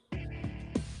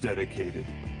dedicated,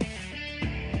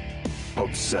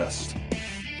 obsessed,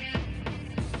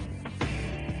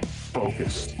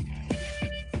 focused.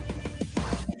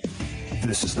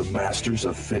 This is the Masters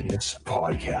of Fitness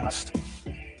podcast.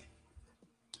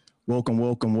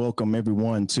 Welcome,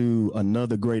 everyone, to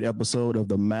another great episode of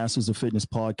the Masters of Fitness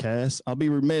podcast. I'll be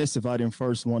remiss if I didn't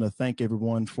first want to thank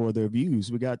everyone for their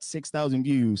views. We got 6,000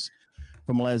 views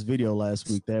from the last video last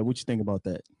week. Dad, what you think about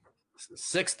that?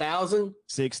 6,000?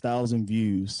 6,000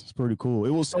 views. It's pretty cool. It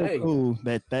was so cool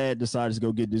that Thad decided to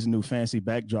go get this new fancy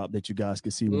backdrop that you guys can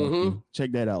see.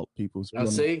 Check that out, people. I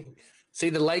see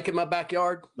the lake in my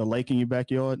backyard. The lake in your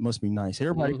backyard must be nice.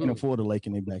 Everybody can afford a lake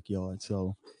in their backyard.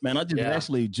 So, man, I'll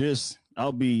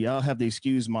have to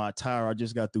excuse my attire. I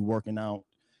just got through working out.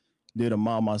 Did a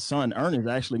mile. My son Ernest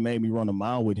actually made me run a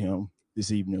mile with him this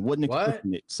evening. Wasn't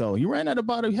expecting it. So he ran at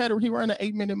he ran an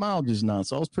 8-minute mile just now.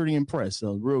 So I was pretty impressed.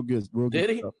 So real good. Did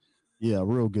he? Stuff. Yeah,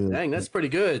 real good. Dang, that's pretty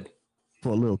good for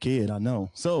a little kid. I know.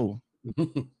 So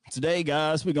today,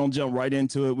 guys, we're gonna jump right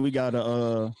into it. We got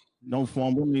no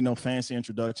fancy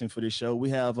introduction for this show. We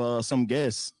have some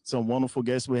guests, some wonderful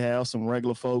guests. We have some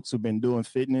regular folks who've been doing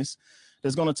fitness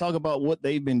that's going to talk about what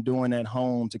they've been doing at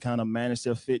home to kind of manage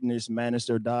their fitness, manage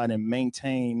their diet, and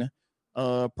maintain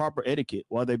proper etiquette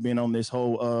while they've been on this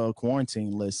whole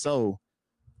quarantine list. So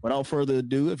without further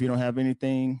ado, if you don't have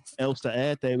anything else to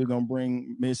add there, we're going to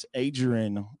bring Miss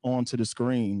Adrian onto the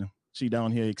screen. She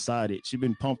down here excited. She's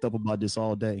been pumped up about this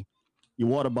all day. Your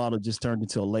water bottle just turned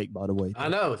into a lake, by the way. I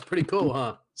know. It's pretty cool,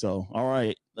 huh? So, all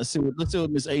right. Let's see what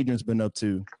Miss Adrian's been up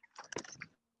to.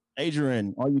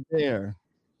 Adrian, are you there?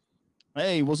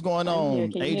 Hey, what's going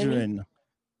on, Adrian?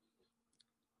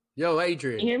 Yo,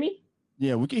 Adrian. Can you hear me?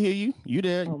 Yeah, we can hear you. You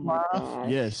there? Oh my God.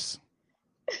 Yes.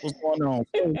 What's going on?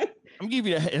 I'm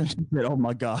giving you the oh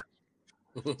my God.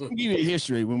 I'm giving you the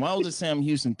history. When I was at Sam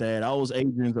Houston, Thad, I was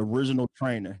Adrian's original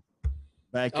trainer.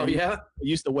 Back then, yeah? I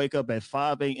used to wake up at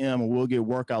 5 a.m. and we'll get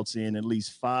workouts in at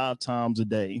least 5 times a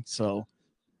day. So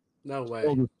no way.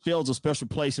 Fills a special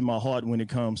place in my heart when it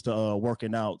comes to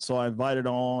working out. So I invited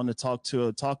her on to talk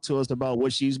to us about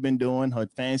what she's been doing, her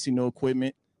fancy new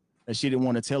equipment that she didn't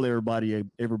want to tell everybody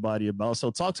about.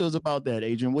 So talk to us about that,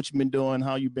 Adrian. What you've been doing,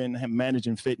 how you've been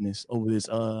managing fitness over these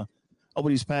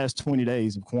past 20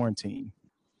 days of quarantine.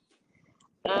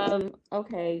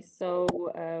 Okay, so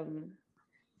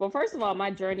well, first of all,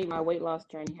 my weight loss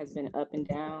journey has been up and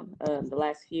down the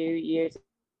last few years.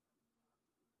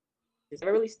 I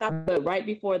really stopped, but right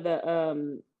before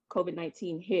the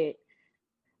COVID-19 hit,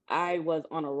 I was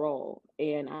on a roll,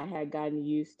 and I had gotten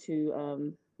used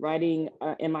to riding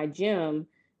in my gym,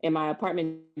 in my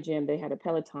apartment gym. They had a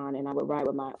Peloton, and I would ride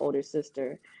with my older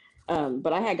sister.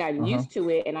 But I had gotten used to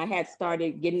it, and I had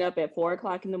started getting up at 4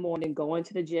 o'clock in the morning, going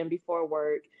to the gym before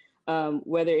work.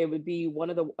 Whether it would be one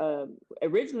of the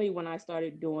originally when I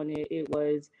started doing it, it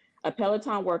was a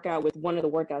Peloton workout with one of the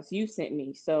workouts you sent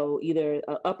me. So either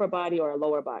an upper body or a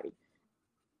lower body.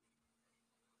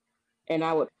 And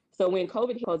so when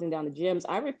COVID hit closing down the gyms,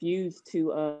 I refused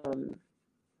to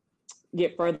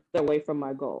get further away from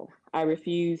my goal. I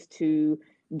refused to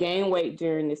gain weight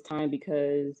during this time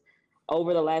because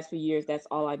over the last few years, that's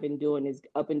all I've been doing is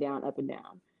up and down, up and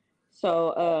down.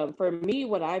 So for me,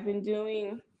 what I've been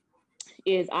doing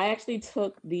is I actually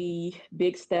took the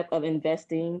big step of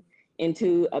investing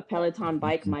into a Peloton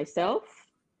bike myself.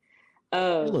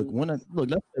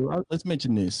 Let's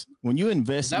mention this. When you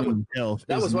invest in your health,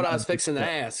 that was what I was fixing to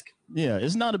ask. Yeah,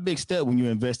 it's not a big step when you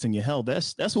invest in your health.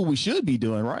 That's what we should be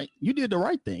doing, right? You did the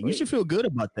right thing. You should feel good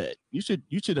about that. You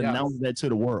should announce that to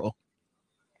the world.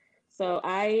 So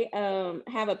I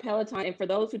have a Peloton, and for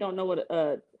those who don't know what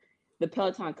the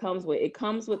Peloton comes with, it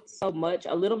comes with so much.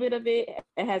 A little bit of it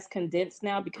has condensed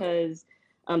now because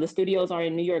the studios are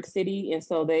in New York City, and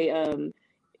so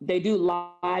they do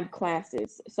live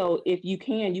classes. So if you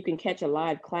can catch a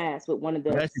live class with one of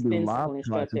the spin school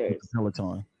instructors.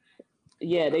 Peloton.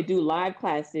 Yeah, they do live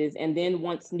classes, and then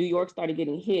once New York started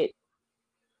getting hit,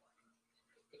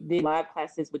 the live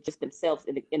classes with just themselves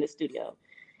in the studio.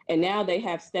 And now they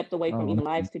have stepped away from even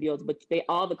live studios, but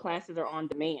all the classes are on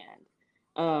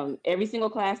demand. Every single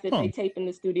class that they tape in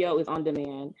the studio is on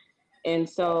demand. And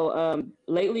so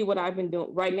lately what I've been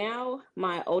doing right now,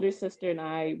 my older sister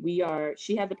and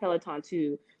she has a Peloton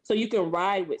too. So you can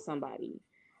ride with somebody.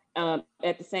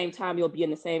 At the same time, you'll be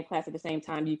in the same class at the same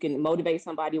time. You can motivate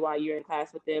somebody while you're in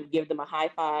class with them, give them a high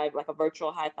five, like a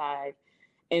virtual high five.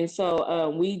 And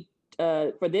so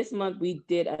for this month, we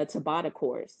did a Tabata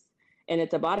course. And a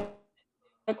Tabata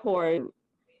course,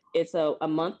 it's a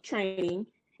month training.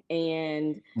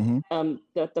 And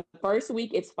the first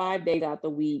week, it's 5 days out the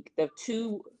week. The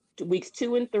weeks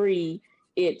 2 and 3,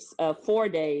 it's 4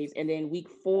 days, and then week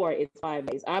 4 it's 5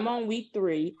 days. I'm on week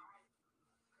 3,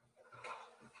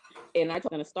 and I'm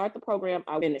going to start the program.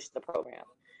 I finish the program.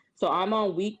 So I'm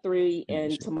on week 3,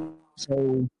 and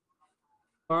tomorrow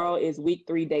is week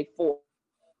 3, day 4.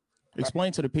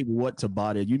 Explain to the people what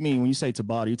Tabata. You mean when you say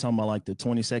Tabata, you talking about like the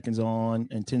 20 seconds on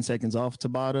and 10 seconds off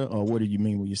Tabata, or what do you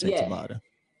mean when you say Tabata?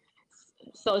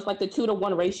 So it's like the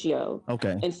 2-to-1 ratio.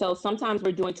 Okay. And so sometimes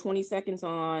we're doing 20 seconds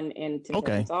on and 10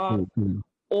 seconds off,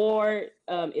 or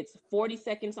it's 40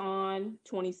 seconds on,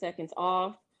 20 seconds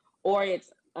off, or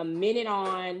it's a minute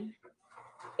on.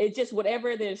 It's just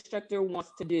whatever the instructor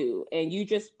wants to do, and you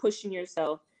just pushing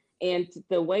yourself. And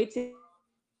the way to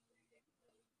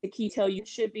tell you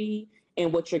should be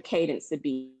and what your cadence should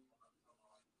be.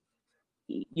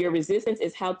 Your resistance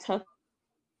is how tough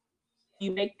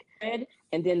you make it,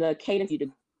 and then the cadence you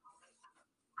do.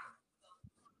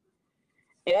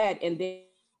 And then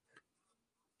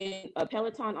a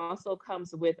Peloton also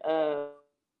comes with other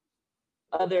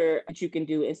that you can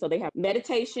do, and so they have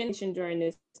meditation during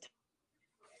this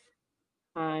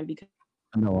time because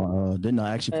no, didn't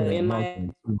I actually put in my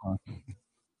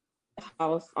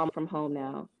house. I'm from home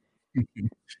now.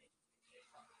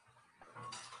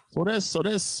 So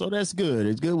that's good.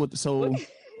 It's good with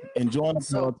enjoying the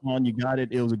Peloton. You got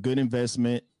it. It was a good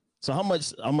investment. So how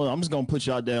much? I'm just gonna put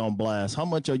you out there on blast. How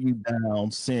much are you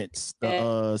down since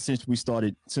we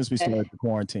started the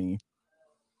quarantine?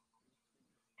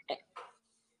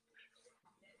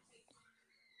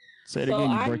 Say it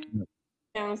again. You're breaking up.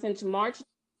 Down since March,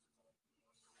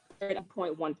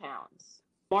 30.1 pounds.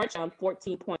 March, I'm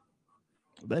 14.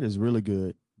 That is really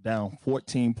good. Down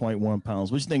 14.1 pounds.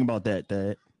 What you think about that,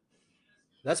 Dad?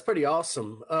 That's pretty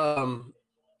awesome.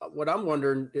 What I'm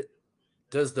wondering,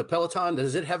 does the Peloton,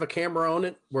 does it have a camera on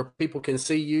it where people can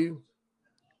see you?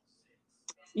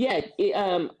 Yeah.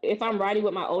 If I'm riding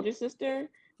with my older sister,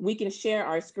 we can share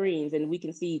our screens and we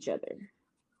can see each other.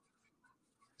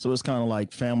 So it's kind of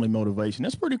like family motivation.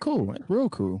 That's pretty cool. That's real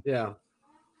cool. Yeah.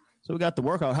 So we got the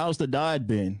workout. How's the diet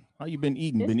been? How you been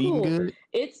eating? It's been cool. Eating good?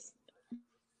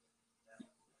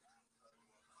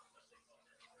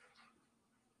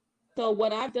 So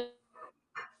what I've done,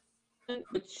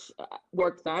 which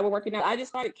works, I was working out. I just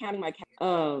started counting my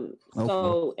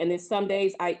So and then some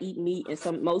days I eat meat,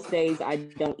 and most days I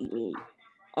don't eat meat.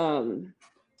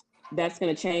 That's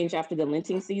going to change after the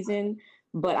Lenting season.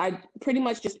 But I pretty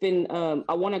much just been.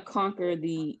 I want to conquer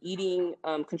the eating,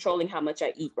 controlling how much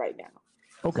I eat right now.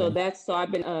 Okay. So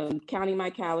I've been counting my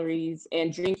calories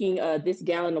and drinking this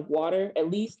gallon of water, at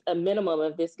least a minimum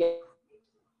of this gallon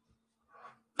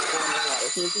of water.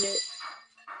 Can you see it?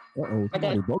 Uh-oh,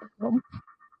 somebody broke something?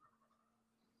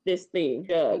 This thing.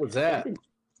 What was that? Babe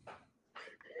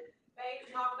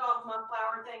knocked off my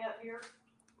flower thing up here.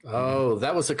 Oh,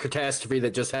 that was a catastrophe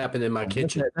that just happened in my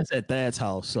kitchen. That's at Thad's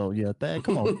house. So yeah, Thad,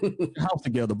 come on, get your house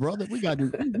together, brother. We got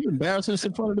you embarrassing us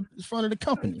in front of the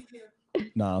company.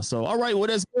 Nah. So all right, well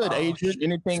that's good, Adrian.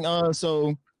 Anything?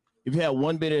 So if you had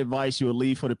one bit of advice you would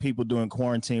leave for the people during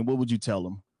quarantine, what would you tell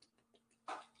them?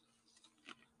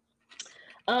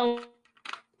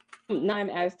 Not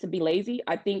as to be lazy.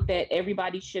 I think that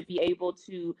everybody should be able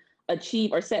to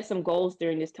achieve or set some goals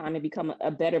during this time and become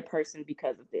a better person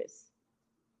because of this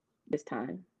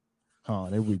time. Oh,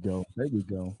 there we go. There we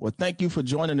go. Well, thank you for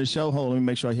joining the show. Hold on, let me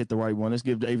make sure I hit the right one. Let's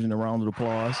give Adrian a round of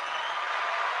applause.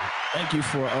 Thank you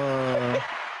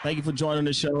for joining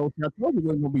the show. I told you we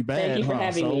we're gonna be bad. Thank you for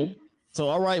having me. So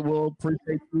all right, well,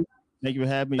 appreciate you. Thank you for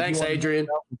having me. Thanks, Adrian.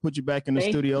 We'll put you back in the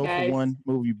studio you, for one.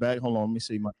 Move you back. Hold on, let me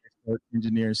see my expert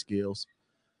engineering skills.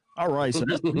 All right, so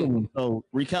that's cool. So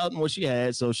recounting what she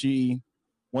had. So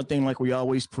one thing like we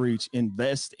always preach,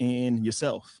 invest in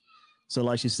yourself. So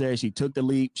like she said, she took the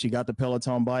leap. She got the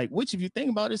Peloton bike, which if you think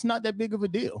about it, it's not that big of a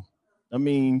deal. I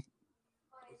mean,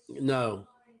 no,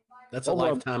 that's a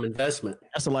lifetime investment.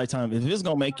 That's a lifetime. If it's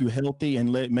going to make you healthy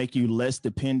and make you less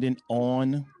dependent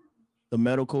on the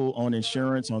medical, on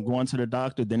insurance, on going to the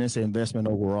doctor, then it's an investment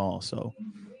overall. So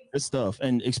good stuff.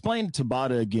 And explain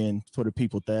Tabata again for the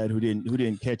people, Thad, who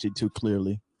didn't catch it too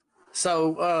clearly.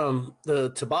 So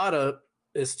the Tabata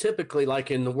is typically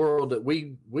like in the world that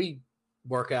we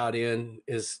work out in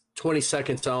is 20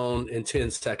 seconds on and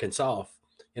 10 seconds off.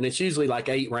 And it's usually like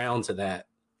 8 rounds of that.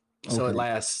 So it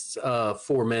lasts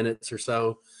 4 minutes or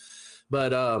so. But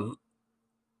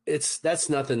that's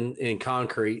nothing in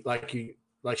concrete.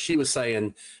 Like she was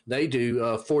saying, they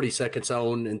do 40 seconds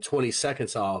on and 20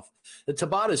 seconds off. The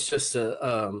Tabata is just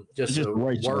a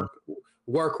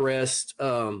work rest.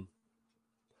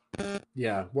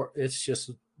 It's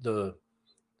just the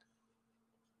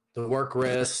work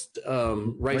rest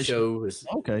ratio is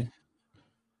okay.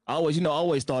 I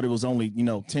always thought it was only,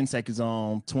 10 seconds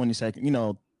on, 20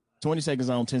 seconds, 20 seconds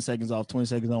on, 10 seconds off, 20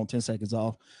 seconds on, 10 seconds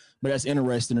off. But that's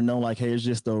interesting to know, like, hey, it's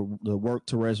just the work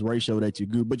to rest ratio that you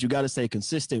do, but you got to stay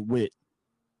consistent with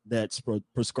that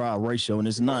prescribed ratio. And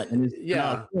it's not,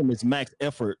 it's max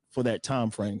effort for that time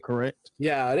frame, correct?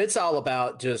 Yeah. And it's all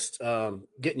about just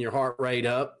getting your heart rate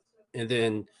up and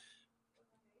then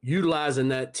utilizing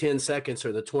that 10 seconds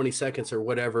or the 20 seconds or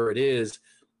whatever it is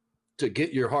to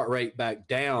get your heart rate back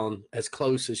down as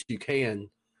close as you can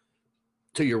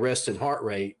to your resting heart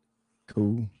rate.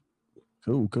 Cool.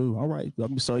 All right.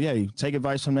 So yeah, take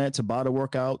advice from that. Tabata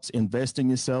workouts, invest in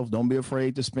yourself. Don't be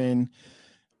afraid to spend.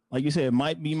 Like you said,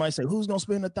 you might say, who's gonna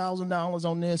spend $1,000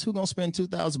 on this? Who's gonna spend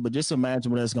 $2,000? But just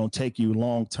imagine what that's gonna take you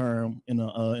long term in the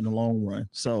long run.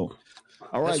 So,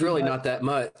 all right, it's really not that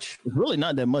much. It's really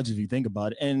not that much if you think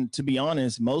about it. And to be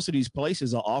honest, most of these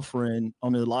places are offering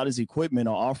on a lot of this equipment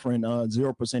are offering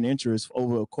 0% interest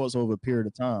over a period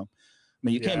of time. I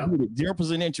mean, you can't do it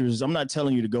 0% interest. I'm not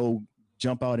telling you to go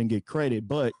jump out and get credit,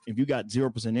 but if you got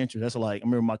 0% interest, that's like, I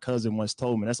remember my cousin once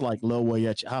told me, that's like low way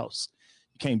at your house.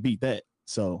 You can't beat that.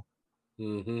 So,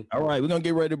 All right, we're gonna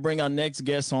get ready to bring our next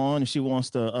guest on. If she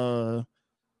wants to,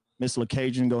 Miss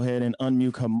LaCadrian, go ahead and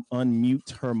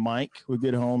unmute her mic. We'll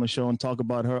get her on the show and talk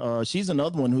about her. She's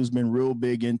another one who's been real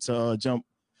big into jump,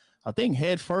 I think,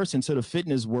 head first into the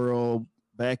fitness world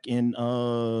back in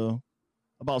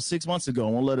about 6 months ago.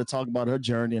 I want to let her talk about her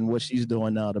journey and what she's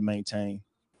doing now to maintain.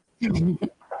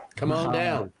 Come on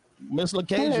down. Miss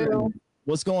LaCadrian,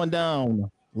 what's going down?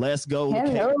 Let's go.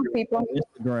 Hello, people.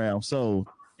 Instagram. So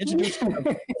introduce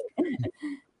yourself.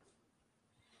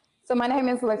 So my name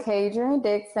is LaCadrian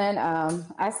Dixon.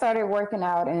 I started working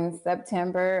out in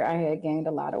September. I had gained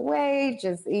a lot of weight,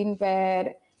 just eating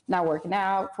bad, not working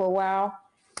out for a while.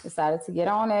 Decided to get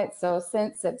on it. So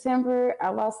since September, I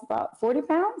lost about 40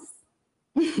 pounds.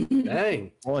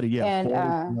 Dang. 40, yeah. And 40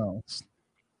 pounds.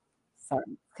 Sorry,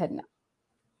 cutting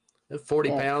out. 40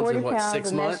 pounds 40 in what, pounds, 6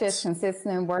 and months? That's just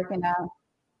consistent in working out.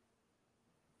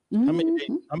 How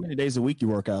many days a week you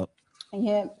work out?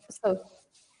 Yeah.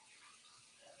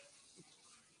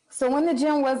 So when the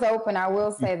gym was open, I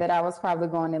will say that I was probably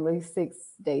going at least 6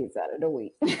 days out of the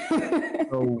week.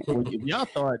 So if y'all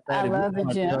thought that, I love the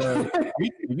gym.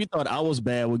 If you thought I was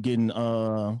bad with getting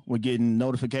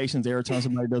notifications every time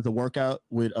somebody does a workout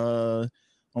with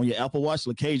on your Apple Watch,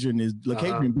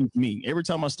 LaCadrian beats me. Every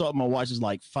time I start my watch, is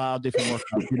like 5 different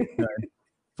workouts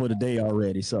for the day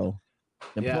already. So,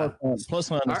 and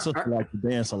plus my sister likes to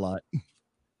dance a lot.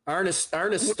 Ernest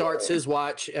starts his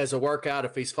watch as a workout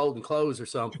if he's folding clothes or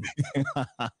something.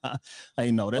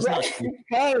 Hey, no, that's not true.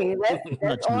 Hey,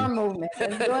 that's arm movement.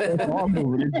 That's arm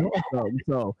movement.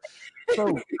 So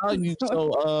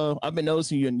I've been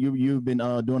noticing you've been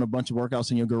doing a bunch of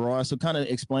workouts in your garage. So kind of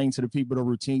explain to the people the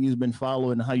routine you've been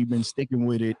following and how you've been sticking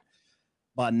with it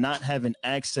by not having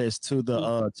access to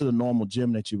the normal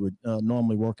gym that you would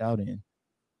normally work out in.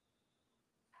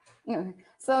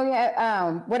 So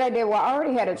what I did, I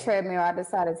already had a treadmill. I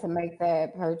decided to make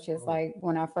that purchase like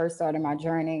when I first started my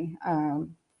journey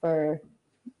for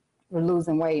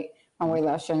losing weight, my weight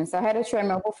loss journey. So I had a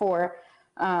treadmill before.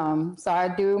 So I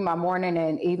do my morning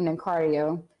and evening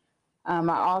cardio. I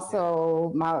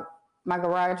also, my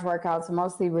garage workouts are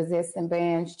mostly resistant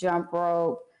bands, jump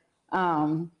rope,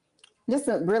 just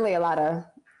really a lot of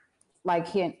like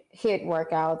hit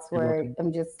workouts where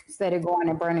I'm just steady going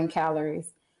and burning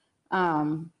calories.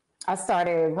 I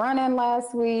started running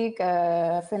last week.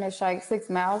 Finished like 6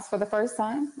 miles for the first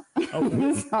time.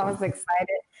 Okay. So I was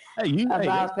excited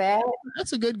about that.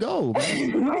 That's a good goal.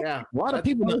 Yeah, a lot of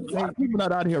people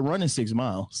not out here running 6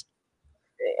 miles.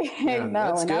 No,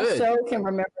 and good. I sure can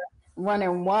remember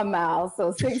running 1 mile.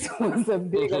 So 6 was a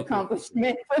big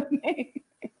accomplishment for me.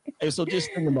 Hey, so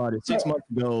just think about it. 6 months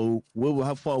ago,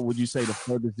 how far would you say the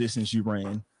furthest distance you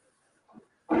ran?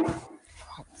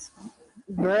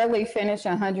 Barely finished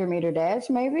a 100-meter dash,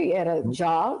 maybe at a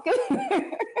jog.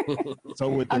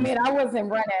 So I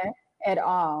wasn't running at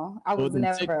all. I was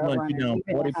never 6 a months, runner. you're down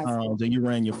 40 pounds and you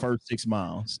ran your first 6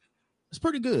 miles. It's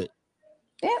pretty good.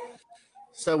 Yep.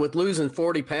 So with losing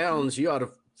 40 pounds, you ought to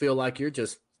feel like you're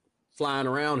just flying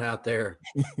around out there.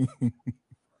 I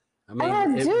mean,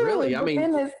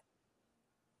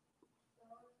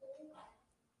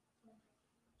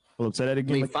 Well, say that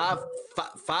again. I mean,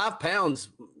 5 pounds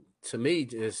to me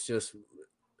is just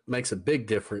makes a big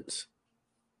difference.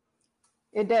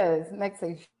 It does. It makes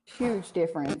a huge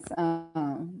difference.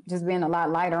 Just being a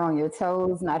lot lighter on your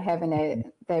toes, not having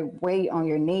that weight on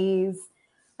your knees,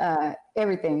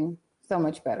 everything so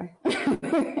much better.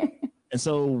 And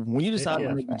so when you decided Yeah.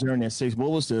 to make the journey at 6,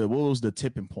 what was the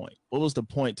tipping point? What was the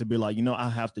point to be like, I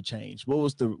have to change?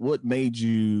 What made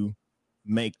you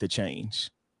make the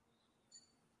change?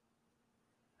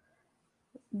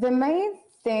 The main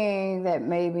thing that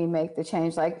made me make the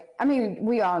change,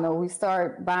 we all know we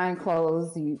start buying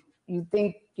clothes. You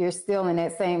think you're still in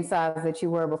that same size that you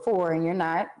were before, and you're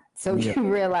not. So you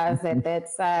realize that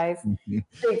size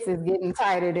 6 is getting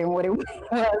tighter than what it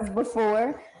was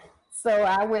before. So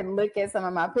I would look at some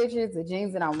of my pictures, the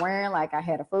jeans that I'm wearing, like I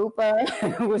had a fupa.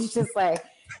 It was just like,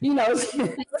 your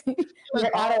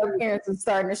outer appearance is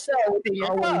starting to show within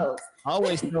your clothes. I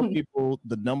always tell people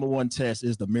the number one test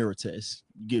is the mirror test.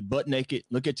 You get butt naked,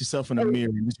 look at yourself in the mirror,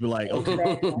 and just be like,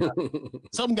 okay,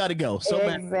 something got to go.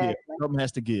 Something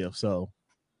has to give. So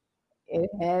it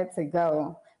had to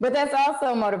go. But that's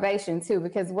also motivation too,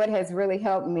 because what has really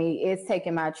helped me is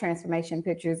taking my transformation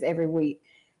pictures every week.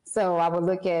 So I would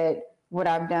look at what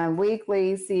I've done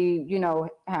weekly, see, how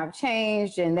I've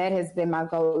changed. And that has been my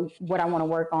goal, what I want to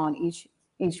work on each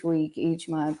week, each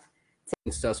month.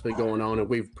 Stuff's been going on, and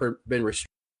we've been restricted.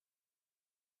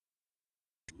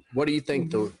 What do you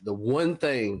think the one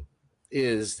thing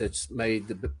is that's made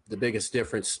the biggest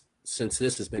difference since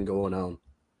this has been going on?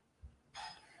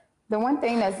 The one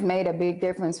thing that's made a big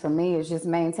difference for me is just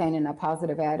maintaining a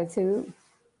positive attitude.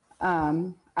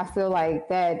 I feel like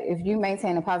that if you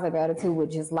maintain a positive attitude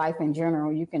with just life in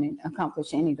general, you can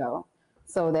accomplish any goal.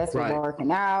 So that's with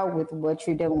working out, with what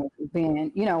you're dealing with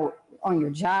being, on your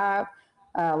job.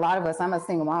 A lot of us, I'm a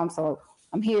single mom, so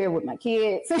I'm here with my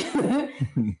kids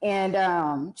and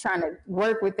trying to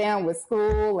work with them with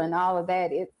school and all of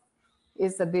that.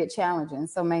 It's a bit challenging.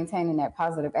 So maintaining that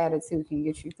positive attitude can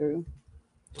get you through.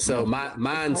 So my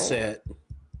mindset.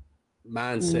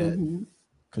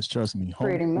 Because trust me,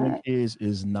 homeschooling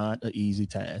is not an easy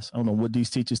task. I don't know what these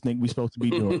teachers think we're supposed to be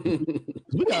doing.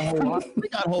 we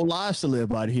got whole lives to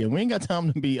live out here. We ain't got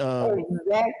time to be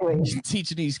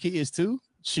teaching these kids too.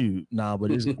 Shoot,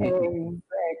 but it's exactly.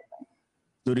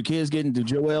 Do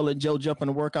Joelle and Joe jump in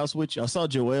the workouts with you? I saw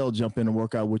Joelle jump in the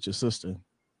workout with your sister.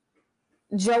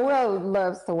 Joel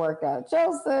loves to work out.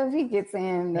 Joseph, he gets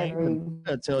in every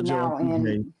tell Joe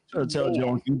and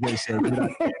DJ said,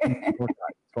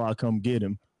 so I'll come get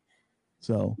him.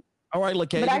 So, all right,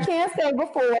 look. But I can't say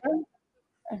before.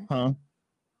 Huh?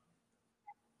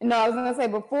 No, I was gonna say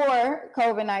before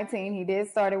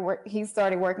COVID-19, he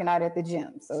started working out at the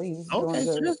gym, so he's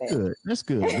doing good. That's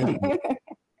good.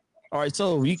 All right,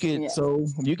 so you can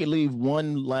leave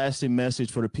one lasting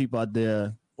message for the people out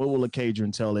there. What will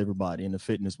LaCadrian tell everybody in the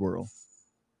fitness world?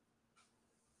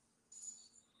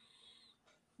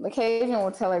 LaCadrian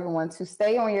will tell everyone to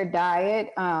stay on your diet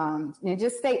and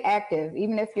just stay active.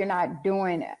 Even if you're not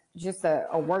doing just a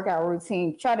workout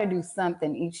routine, try to do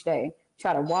something each day.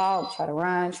 Try to walk, try to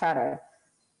run, try to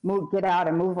get out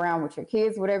and move around with your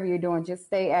kids, whatever you're doing. Just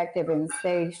stay active and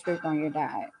stay strict on your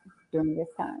diet during this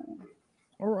time.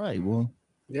 All right. Well,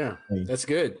 yeah, that's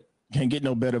good. Can't get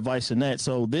no better advice than that.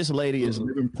 So this lady is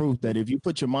living proof that if you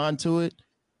put your mind to it,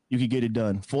 you can get it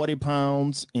done. 40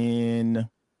 pounds in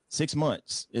 6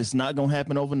 months. It's not going to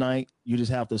happen overnight. You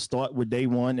just have to start with day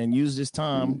one and use this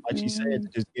time, like she said, to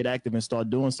just get active and start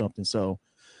doing something. So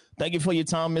thank you for your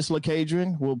time, Miss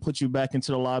LaCadrian. We'll put you back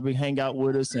into the lobby, hang out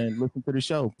with us, and listen to the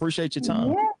show. Appreciate your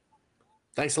time. Yeah.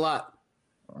 Thanks a lot.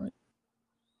 All right.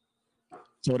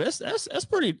 So that's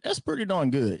pretty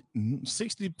darn good.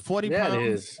 40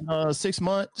 pounds, 6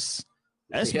 months.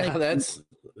 That's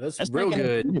real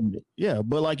good. Yeah,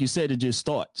 but like you said, it just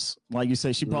starts. Like you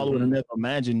said, she probably would have never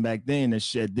imagined back then that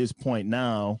she, at this point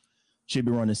now, she'd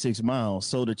be running 6 miles.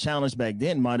 So the challenge back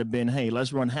then might have been, hey,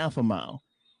 let's run half a mile.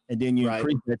 And then you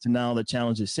increase that to now the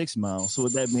challenge is 6 miles. So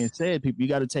with that being said, people, you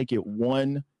got to take it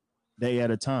one day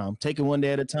at a time. Take it one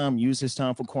day at a time. Use this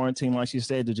time for quarantine, like she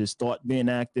said, to just start being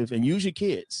active and use your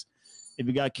kids. If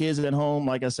you got kids at home,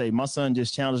 like I say, my son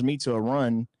just challenged me to a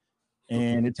run,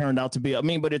 and it turned out to be,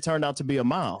 it turned out to be a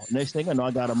mile. Next thing I know,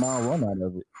 I got a mile run out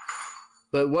of it.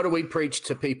 But what do we preach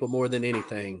to people more than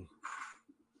anything?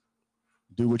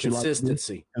 Do what you like to do.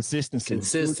 Consistency.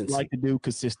 Do what you like to do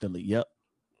consistently. Yep.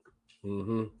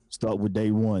 Mm-hmm. Start with day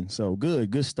one. So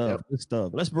good stuff. Yep. Good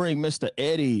stuff. Let's bring Mr.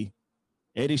 Eddie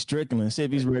Strickland. See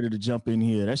if he's ready to jump in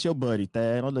here. That's your buddy,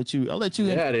 Thad. I'll let you.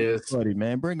 Yeah, it is, buddy,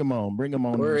 man. Bring him on.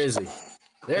 Where is he?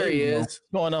 There he is. What's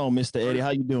going on, Mr. Eddie?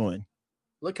 How you doing?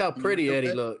 Look how pretty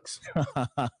Eddie looks.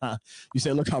 You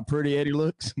said, look how pretty Eddie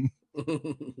looks.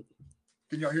 Can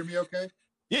y'all hear me okay?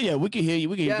 Yeah, we can hear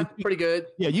you. Pretty good.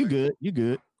 Yeah, you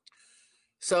good.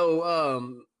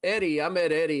 So, Eddie, I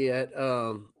met Eddie at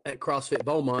CrossFit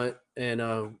Beaumont,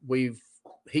 and we've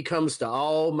he comes to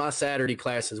all my Saturday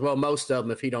classes. Well, most of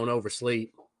them if he don't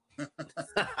oversleep.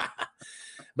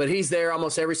 But he's there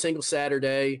almost every single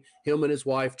Saturday. Him and his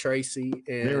wife Tracy,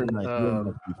 and Very nice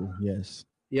people. Yes.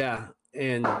 yeah,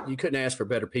 and you couldn't ask for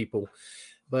better people.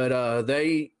 But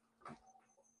they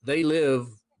live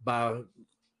by,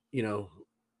 you know,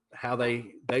 how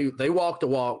they walk the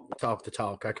walk, talk the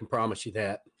talk. I can promise you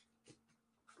that.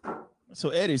 So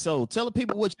Eddie, so tell the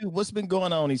people what's been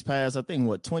going on these past, I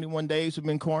think, 21 days we've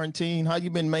been quarantined. How you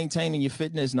been maintaining your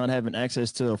fitness, not having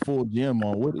access to a full gym,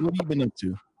 or what have you been up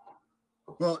to?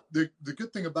 Well, the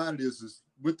good thing about it is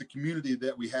with the community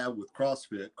that we have with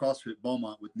CrossFit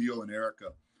Beaumont with Neil and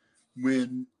Erica,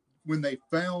 when they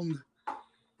found out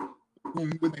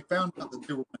that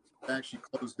they were actually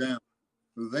closed down,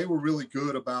 they were really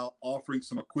good about offering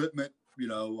some equipment, you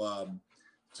know,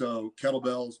 so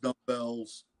kettlebells,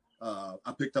 dumbbells.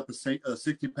 I picked up a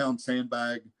 60-pound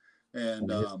sandbag,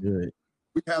 and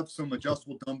we have some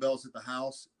adjustable dumbbells at the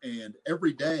house. And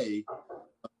every day,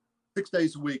 6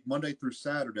 days a week, Monday through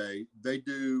Saturday, they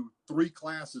do 3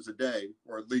 classes a day,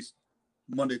 or at least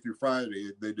Monday through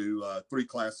Friday, they do 3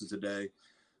 classes a day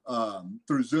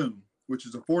through Zoom, which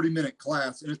is a 40-minute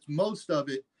class. And most of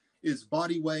it is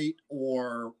body weight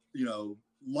or, you know,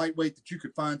 lightweight that you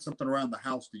could find something around the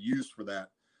house to use for that.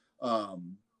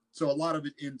 So a lot of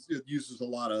it uses a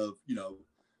lot of, you know,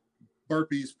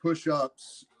 burpees,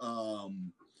 push-ups,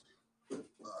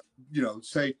 you know,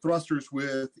 say thrusters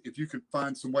with, if you could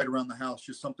find some weight around the house,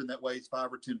 just something that weighs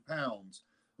 5 or 10 pounds,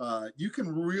 you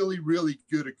can really, really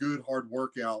get a good hard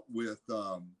workout with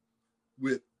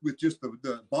just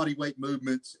the body weight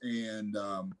movements. And,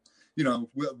 you know,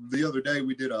 the other day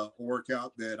we did a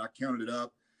workout that I counted it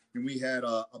up, and we had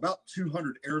about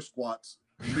 200 air squats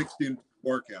mixed in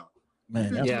workout.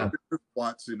 Man, that's Yeah.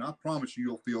 Squats, and I promise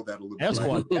you'll feel that a little air bit.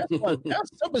 squats.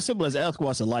 That's something simple as air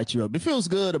squats to light you up. It feels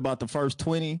good about the first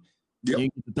 20. Yep. You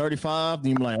get to 35,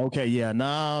 then you're like, okay, yeah,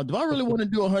 nah, do I really want to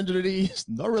do 100 of these?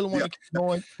 Do I really want to keep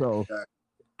going? So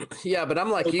Yeah, but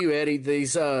I'm like you, Eddie.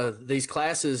 These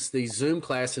classes, these Zoom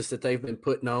classes that they've been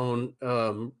putting on,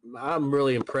 I'm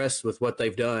really impressed with what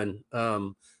they've done.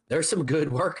 There's some good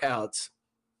workouts.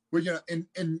 Well, you know,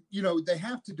 and you know, they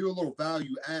have to do a little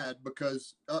value add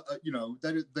because you know,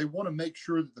 that they want to make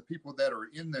sure that the people that are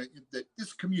in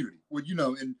this community, well, you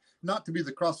know, and not to be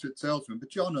the CrossFit salesman,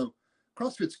 but y'all know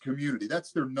CrossFit's community.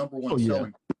 That's their number one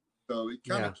selling. So it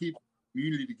kind of keeps the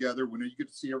community together when you get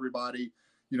to see everybody,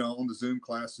 you know, on the Zoom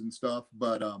class and stuff.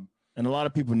 But and a lot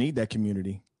of people need that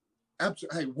community.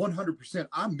 Absolutely. Hey, 100%.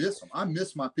 I miss them. I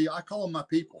miss my people. I call them my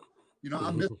people. You know,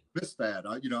 I miss that.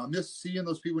 You know, I miss seeing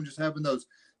those people and just having those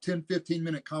 10,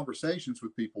 15-minute conversations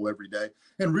with people every day.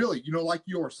 And really, you know, like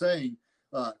you are saying,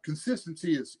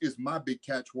 consistency is my big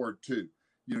catchword too.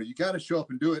 You know, you got to show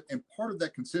up and do it. And part of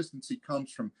that consistency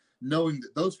comes from knowing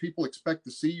that those people expect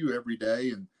to see you every day,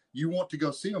 and you want to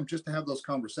go see them just to have those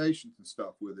conversations and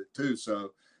stuff with it too.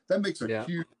 So that makes a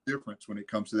huge difference when it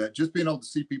comes to that, just being able to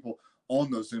see people on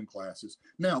those Zoom classes.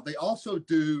 Now, they also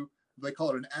do, they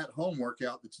call it an at-home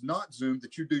workout that's not Zoom,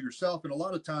 that you do yourself. And a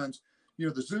lot of times, you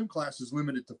know, the Zoom class is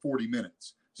limited to 40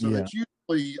 minutes. So that's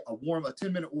usually a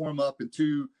 10-minute warm-up and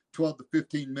 2 12 to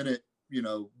 15-minute, you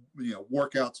know,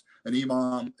 workouts, an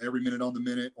EMOM every minute on the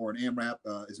minute, or an AMRAP,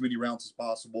 as many rounds as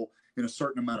possible in a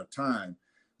certain amount of time.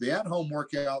 The at-home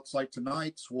workouts, like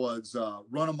tonight's, was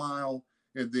run a mile,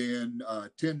 and then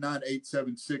 10, 9, 8,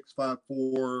 7, 6, 5,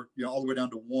 4, you know, all the way down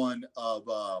to 1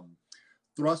 of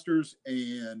thrusters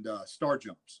and star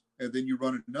jumps. And then you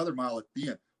run another mile at the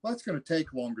end. Well, that's going to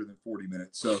take longer than 40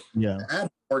 minutes. So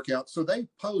at workout. So they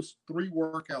post 3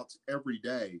 workouts every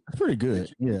day. That's pretty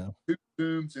good. 2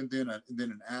 Zooms and then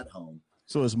an at home.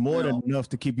 So it's more than enough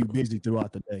to keep you busy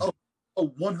throughout the day. Oh,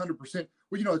 100%.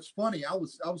 Well, you know, it's funny. I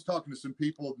was talking to some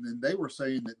people, and they were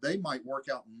saying that they might work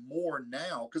out more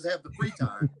now because they have the free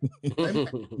time.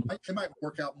 they might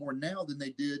work out more now than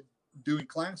they did doing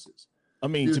classes. I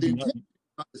mean, to be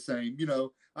not the same. You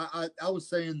know, I was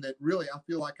saying that really I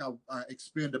feel like I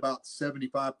expend about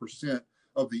 75%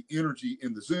 of the energy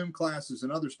in the Zoom classes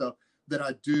and other stuff that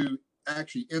I do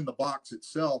actually in the box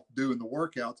itself doing the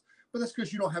workouts. But that's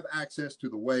because you don't have access to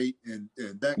the weight and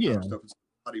that kind of stuff. It's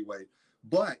body weight.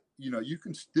 But, you know, you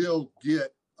can still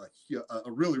get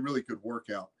a really, really good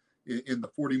workout in the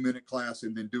 40-minute class,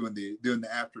 and then doing the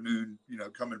afternoon, you know,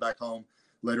 coming back home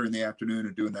later in the afternoon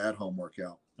and doing the at-home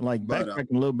workout. Like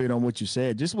backtracking a little bit on what you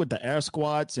said, just with the air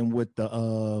squats and with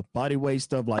the body weight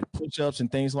stuff like push-ups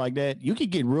and things like that, you can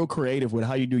get real creative with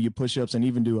how you do your push-ups and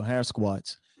even do air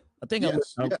squats. I think I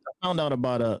found out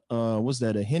about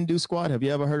a Hindu squat. Have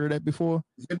you ever heard of that before?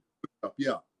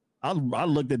 Yeah. I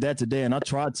looked at that today and I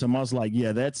tried some. I was like,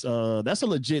 yeah, that's a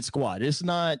legit squat. It's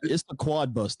not. It's the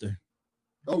quad buster.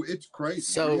 Oh, it's crazy.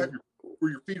 So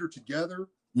where your feet are together.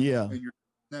 Yeah. And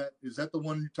is that the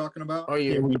one you're talking about? Are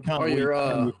you? You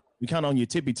count on your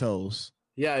tippy toes.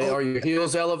 Yeah. Are your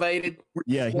heels elevated?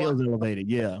 Yeah, heels elevated.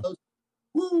 Yeah.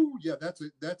 Woo! Yeah, that's a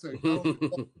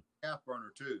calf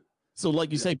burner too. So,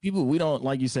 like you say, people, we don't,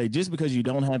 like you say, just because you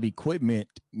don't have equipment,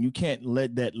 you can't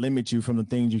let that limit you from the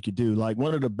things you could do. Like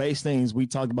one of the base things we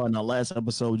talked about in our last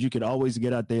episode, you could always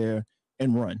get out there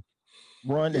and run.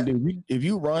 And do, if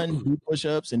you run, do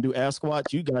push-ups and do ass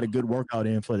squats, you got a good workout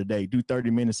in for the day. Do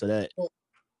 30 minutes of that. Well,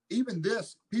 even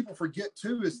this, people forget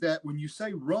too, is that when you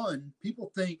say run,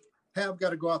 people think, hey, I've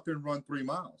got to go out there and run 3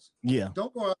 miles. Yeah.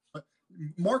 Don't go out,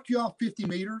 mark you off 50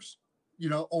 meters,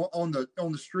 on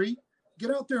the street. Get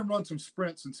out there and run some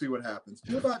sprints and see what happens.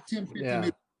 Do about 10, 15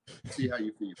 meters, see how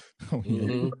you feel.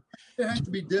 Mm-hmm. It has to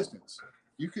be distance.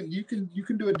 You can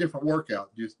do a different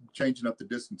workout, just changing up the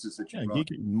distances that you run.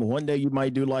 One day you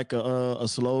might do like a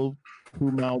slow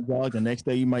 2-mile jog. The next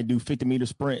day you might do 50-meter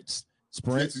sprints.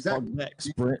 Sprint, walk back,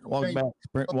 sprint, walk back,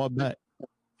 sprint, walk back.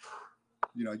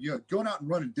 Going out and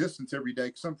running distance every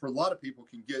day, for a lot of people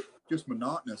can get just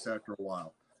monotonous after a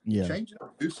while. Yeah. Change it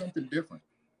up, do something different.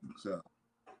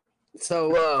 So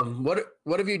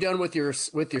what have you done with your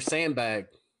sandbag?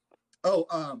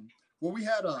 Well, we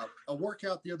had a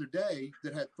workout the other day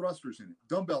that had thrusters in it,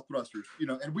 dumbbell thrusters,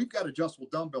 and we've got adjustable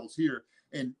dumbbells here.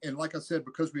 And like I said,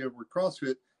 because we're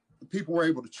CrossFit, people were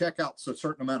able to check out a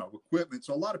certain amount of equipment.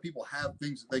 So a lot of people have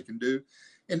things that they can do.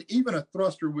 And even a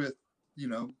thruster with,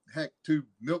 2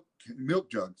 milk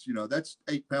jugs, that's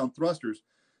 8-pound thrusters.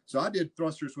 So I did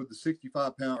thrusters with the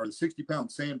 65-pound or the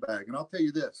 60-pound sandbag. And I'll tell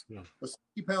you this, a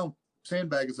 60-pound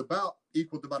sandbag is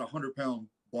equal to about a 100-pound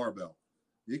barbell.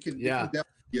 You can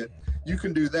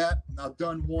do that. And I've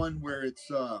done one where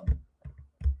it's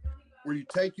where you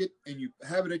take it and you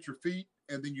have it at your feet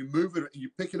and then you move it and you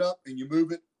pick it up and you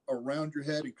move it around your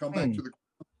head and come back to the ground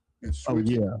and switch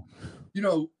it.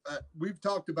 We've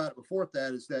talked about it before.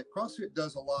 That is that CrossFit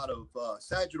does a lot of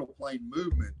sagittal plane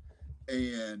movement.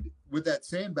 And with that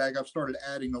sandbag, I've started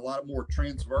adding a lot more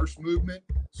transverse movement.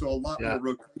 So a lot more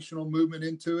rotational movement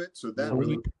into it. So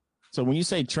that So when you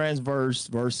say transverse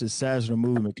versus sagittal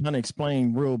movement, kind of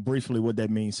explain real briefly what that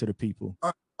means to the people.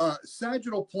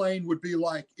 Sagittal plane would be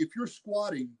like if you're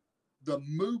squatting, the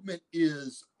movement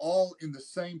is all in the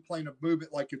same plane of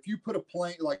movement. Like if you put a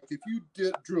plane, like if you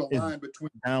drew a line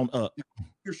between down up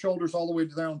your shoulders all the way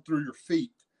down through your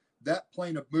feet, that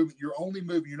plane of movement, you're only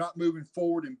moving. You're not moving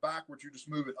forward and backwards. You're just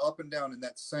moving up and down in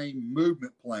that same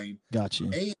movement plane. Gotcha.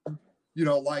 And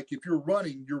like if you're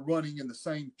running in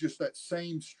that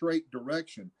same straight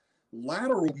direction.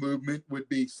 Lateral movement would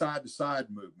be side to side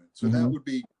movement. So that would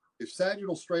be if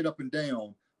sagittal straight up and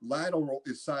down, lateral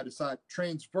is side to side.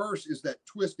 Transverse is that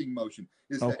twisting motion.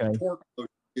 That torque motion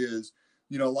is,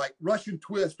 like Russian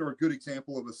twist are a good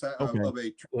example of a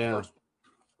transverse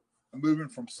moving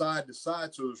from side to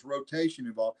side. So there's rotation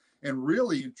involved. And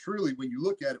really and truly, when you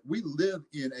look at it, we live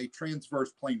in a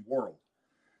transverse plane world.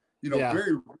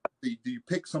 Very rarely do you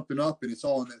pick something up and it's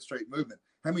all in that straight movement.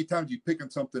 How many times are you picking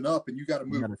something up and you got to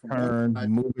move it from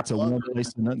move it to one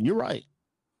place to another? You're right.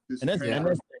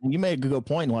 And you made a good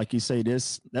point. Like you say,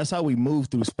 that's how we move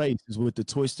through space is with the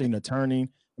twisting, the turning.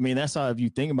 I mean, that's how, if you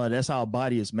think about it, that's how our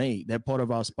body is made. That part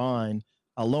of our spine,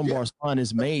 our lumbar spine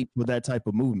is made for that type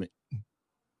of movement.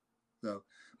 So,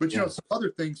 but some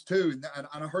other things too. And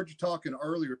I heard you talking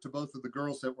earlier to both of the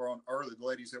girls that were on earlier, the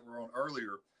ladies that were on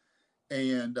earlier.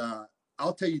 And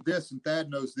I'll tell you this, and Thad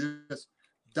knows this,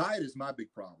 diet is my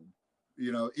big problem.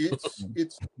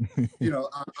 It's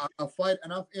I fight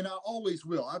and I always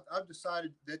will. I've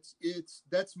decided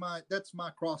that's my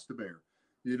cross to bear.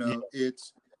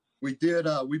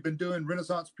 We've been doing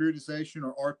Renaissance periodization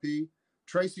or RP.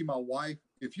 Tracy, my wife,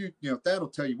 if that'll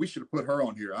tell you, we should have put her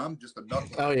on here. I'm just a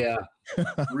knucklehead. Oh yeah.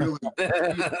 Really.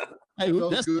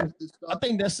 I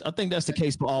think that's the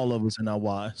case for all of us and our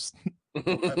wives.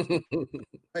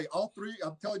 Hey, all three,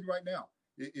 I'm telling you right now,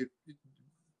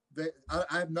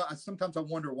 sometimes I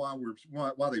wonder why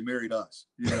they married us,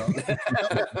 100%.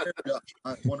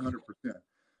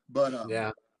 But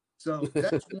so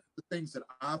that's one of the things that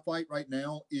I fight right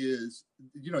now is,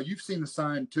 you've seen the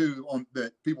sign too on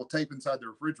that people tape inside the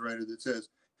refrigerator that says,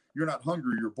 "You're not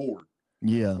hungry, you're bored."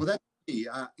 Yeah. Well, that's me.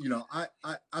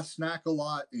 I snack a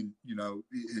lot and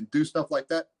and do stuff like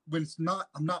that when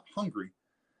I'm not hungry.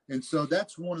 And so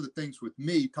that's one of the things with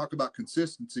me, talk about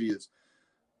consistency, is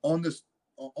on this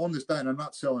diet. I'm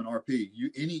not selling RP.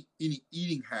 Any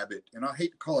eating habit, and I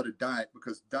hate to call it a diet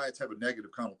because diets have a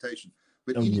negative connotation,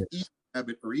 but any eating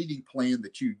habit or eating plan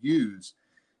that you use,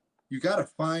 you got to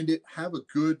find it, have a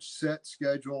good set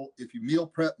schedule. If you meal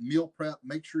prep,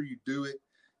 make sure you do it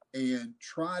and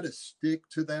try to stick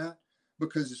to that,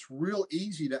 because it's real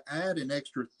easy to add an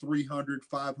extra 300,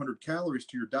 500 calories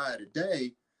to your diet a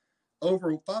day.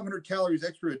 Over 500 calories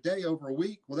extra a day over a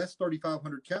week, well, that's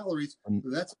 3,500 calories.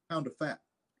 That's a pound of fat.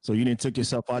 So you didn't took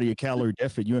yourself out of your calorie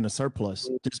deficit. You're in a surplus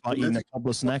just by eating a couple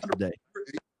of snacks a day.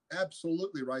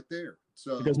 Absolutely right there.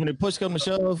 So because when it push comes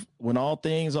to shove, when all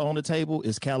things are on the table,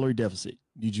 it's calorie deficit.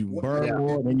 Did you burn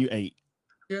more than you ate?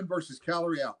 In versus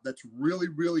calorie out. That's really,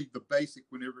 really the basic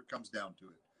whenever it comes down to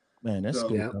it. Man, that's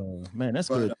good. Yeah. Man, that's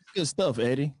good. That's good stuff,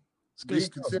 Eddie. It's good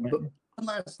stuff, man. One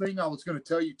last thing I was going to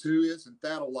tell you too is, and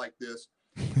Thad'll like this,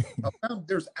 I found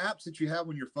there's apps that you have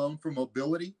on your phone for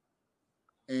mobility,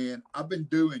 and I've been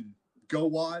doing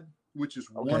GoWOD, which is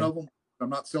one of them. I'm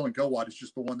not selling GoWOD; it's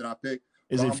just the one that I picked.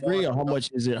 Is it free or how much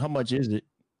is it? How much is it?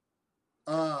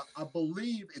 I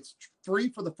believe it's free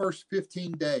for the first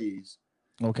 15 days.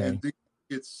 Okay. And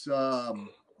it's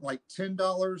like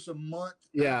 $10 a month.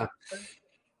 Yeah.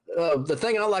 The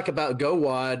thing I like about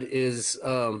GoWOD is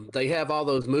they have all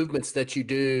those movements that you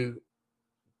do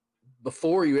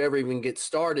before you ever even get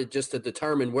started, just to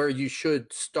determine where you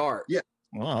should start. Yeah.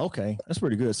 Wow. Okay, that's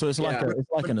pretty good. So it's like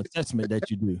an assessment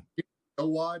that you do.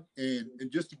 GoWOD,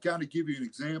 and just to kind of give you an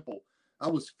example, I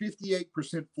was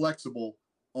 58% flexible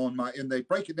on my, and they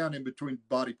break it down in between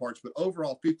body parts, but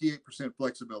overall 58%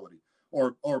 flexibility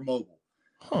or mobile.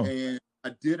 Huh. And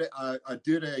I did a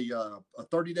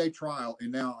 30-day trial,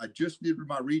 and now I just did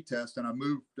my retest, and I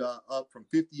moved up from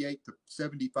 58 to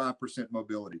 75%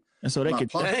 mobility. And so they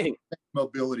could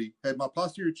mobility had my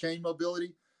posterior chain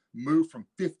mobility moved from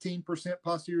 15%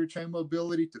 posterior chain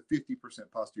mobility to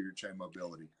 50% posterior chain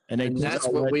mobility. And that's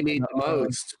what we need the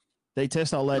most. They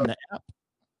test all that in the app.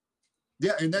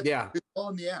 Yeah, and that's it's all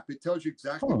in the app. It tells you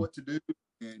exactly what to do,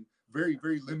 and very,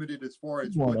 very limited as far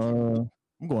as what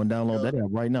I'm going to download that app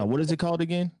right now. What is it called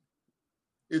again?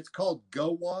 It's called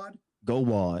GoWOD.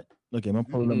 GoWOD. Look, I'm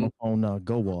pulling up my phone now.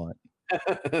 GoWOD.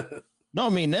 No, I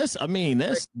mean that's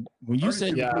when you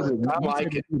said I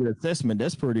like it. The assessment,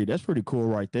 that's pretty cool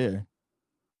right there.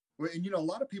 Well, and a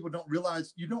lot of people don't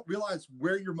realize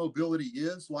where your mobility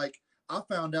is. Like, I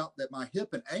found out that my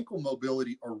hip and ankle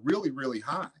mobility are really, really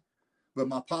high, but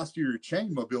my posterior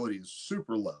chain mobility is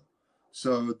super low.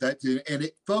 So and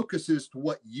it focuses to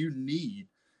what you need.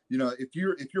 If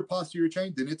you're posterior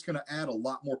chain, then it's going to add a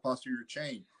lot more posterior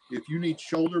chain. If you need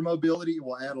shoulder mobility, it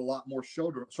will add a lot more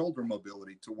shoulder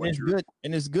mobility to what you're good.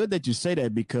 And it's good that you say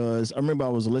that, because I remember I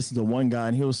was listening to one guy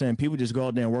and he was saying people just go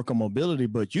out there and work on mobility,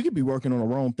 but you could be working on the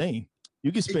wrong thing.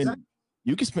 You can spend time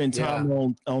you can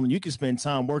spend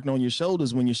time working on your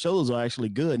shoulders when your shoulders are actually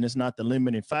good, and it's not the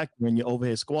limiting factor in your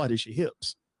overhead squat, it's your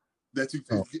hips. That's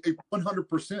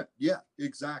 100%. Yeah,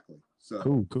 exactly.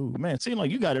 So cool, man. Seems like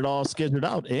you got it all scheduled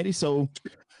out, Eddie. So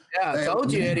yeah, I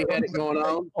told you Eddie had it going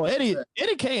on. Oh,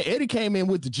 Eddie came in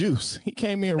with the juice. He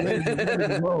came in ready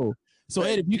to roll. So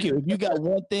Eddie, if you got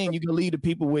one thing you can lead the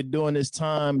people with during this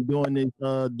time, during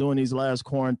these last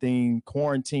quarantine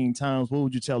times, what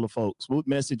would you tell the folks? What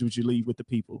message would you leave with the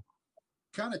people?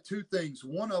 Kind of two things.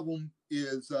 One of them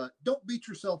is don't beat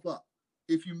yourself up.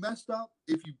 If you messed up,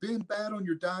 if you've been bad on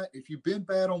your diet, if you've been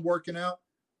bad on working out,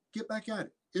 get back at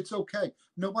it. It's okay.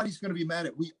 Nobody's going to be mad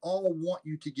at it. We all want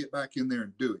you to get back in there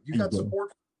and do it. You got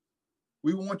support.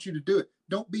 We want you to do it.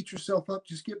 Don't beat yourself up.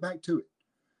 Just get back to it.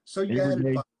 So you added,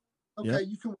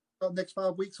 you can work out the next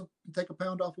 5 weeks and take a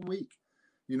pound off a week.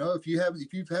 If you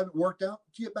haven't worked out,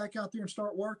 get back out there and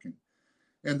start working.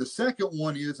 And the second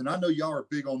one is, and I know y'all are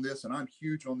big on this, and I'm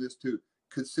huge on this too,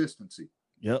 consistency.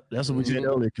 Yep, that's what we said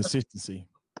earlier, consistency.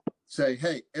 Say,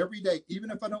 hey, every day,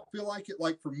 even if I don't feel like it,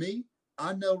 like for me,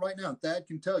 I know right now, Thad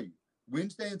can tell you,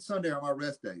 Wednesday and Sunday are my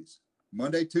rest days.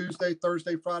 Monday, Tuesday,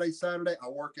 Thursday, Friday, Saturday, I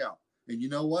work out. And you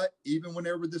know what? Even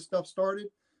whenever this stuff started,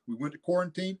 we went to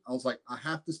quarantine. I was like, I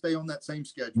have to stay on that same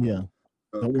schedule. Yeah.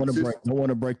 Don't want to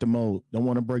break the mold. Don't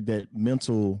want to break that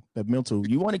mental.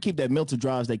 You want to keep that mental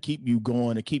drives that keep you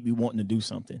going and keep you wanting to do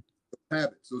something.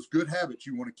 Habits, those good habits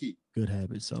you want to keep. Good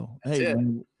habits. So, hey,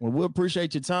 man, well, we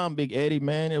appreciate your time, Big Eddie,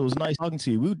 man. It was nice talking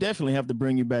to you. We definitely have to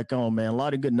bring you back on, man. A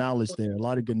lot of good knowledge there. A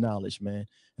lot of good knowledge, man.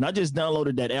 And I just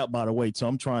downloaded that app, by the way, so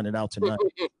I'm trying it out tonight.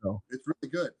 So. It's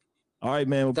really good. All right,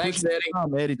 man. Well, thanks, Eddie.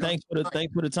 Eddie. Thanks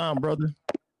for the time, brother.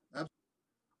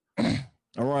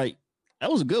 All right.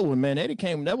 That was a good one, man. Eddie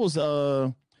came. That was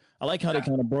I like how they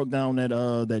kind of broke down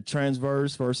that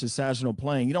transverse versus sagittal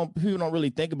plane. People don't really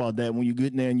think about that when you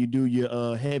get in there and you do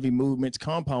your heavy movements,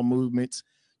 compound movements.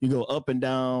 You go up and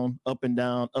down, up and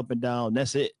down, up and down.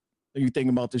 That's it. You think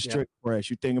about the strict press,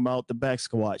 you think about the back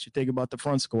squats, you think about the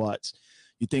front squats,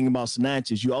 you think about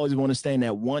snatches. You always want to stay in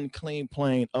that one clean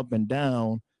plane up and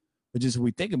down. But just if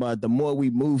we think about it, the more we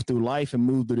move through life and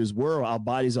move through this world, our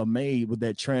bodies are made with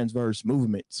that transverse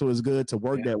movement. So it's good to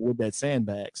work that with that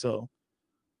sandbag. So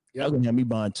y'all gonna have me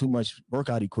buying too much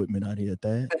workout equipment out here at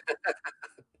that.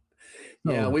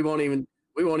 Yeah, we won't even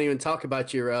talk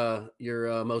about your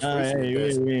most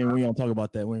recent. We ain't gonna talk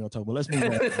about that. We ain't gonna talk about. Let's move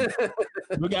on.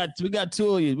 we got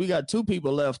two of you. We got two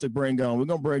people left to bring on. We're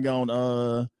gonna bring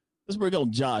on let's bring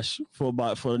on Josh for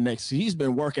the next. He's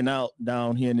been working out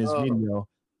down here in this video.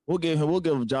 We'll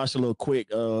give Josh a little quick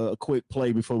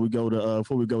play before we go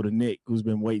to Nick, who's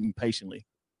been waiting patiently.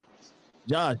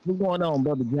 Josh, what's going on,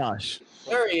 brother Josh?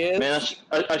 There he is. Man,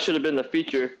 I should have been the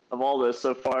feature of all this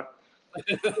so far.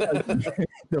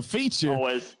 The feature.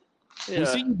 Always.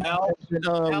 Yeah. Outwork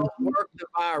the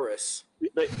virus.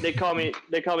 They call me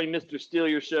Mr. Steal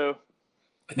Your Show.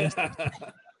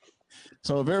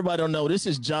 So if everybody don't know, this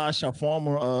is Josh, our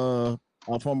former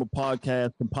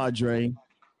podcast compadre,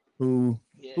 who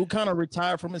kind of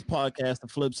retired from his podcast, The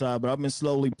Flip Side, but I've been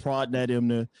slowly prodding at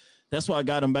him that's why I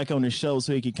got him back on the show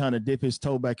so he could kind of dip his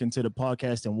toe back into the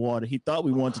podcasting water. He thought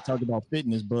we wanted to talk about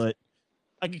fitness, but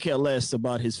I could care less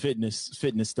about his fitness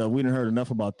stuff. We didn't heard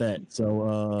enough about that.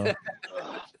 So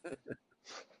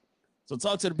so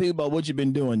talk to the people about what you've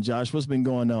been doing, Josh. What's been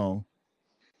going on?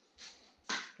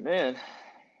 Man,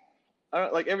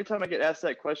 like every time I get asked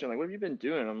that question, like, what have you been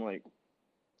doing? I'm like,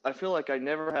 I feel like I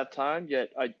never have time, yet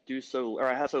I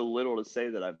have so little to say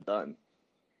that I've done.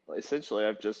 Well, essentially,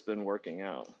 I've just been working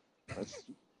out.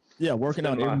 Working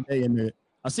out every day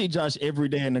I see Josh every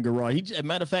day in the garage.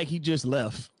 Matter of fact, he just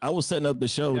left. I was setting up the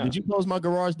show. Yeah. Did you close my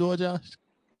garage door, Josh?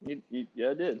 Yeah,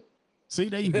 I did. See,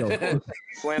 there you go.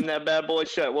 Slammed that bad boy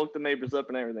shut, woke the neighbors up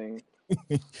and everything.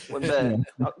 Went bed.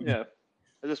 Yeah.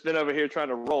 I've just been over here trying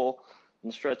to roll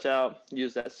and stretch out,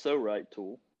 use that So Right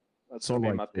tool. That's So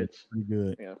Right my pitch. Pretty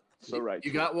good. Yeah, So Right.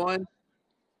 You got one?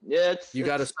 Yeah, you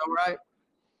got a So Right?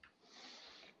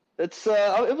 It's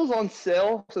it was on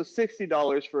sale, so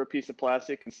 $60 for a piece of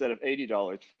plastic instead of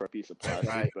 $80 for a piece of plastic.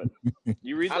 Right. But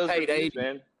you read those reviews,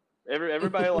 man.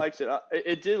 Everybody likes it.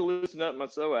 It did loosen up my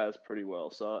psoas pretty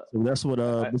well. So that's what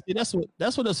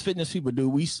that's what us fitness people do.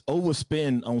 We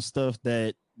overspend on stuff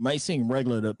that might seem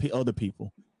regular to other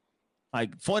people.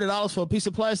 Like $40 for a piece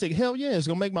of plastic. Hell yeah, it's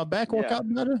gonna make my back work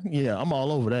out better. Yeah, I'm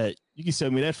all over that. You can sell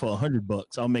me that for $100.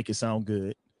 I'll make it sound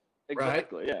good.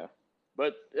 Exactly. Right? Yeah.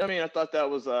 But I mean, I thought that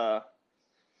was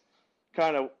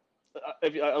kind of.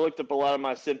 I looked up a lot of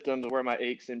my symptoms of where my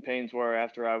aches and pains were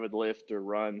after I would lift or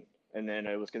run, and then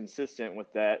it was consistent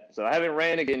with that. So I haven't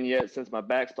ran again yet since my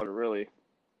back started really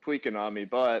tweaking on me,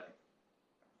 but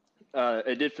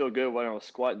it did feel good when I was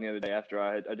squatting the other day after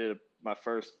I did my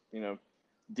first,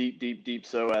 deep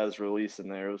psoas release in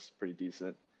there. It was pretty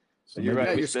decent. So you're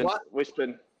right. We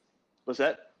spend. What's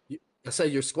that? I say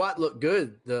your squat looked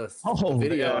good. The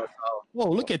video. Yeah. Whoa,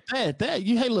 look at that.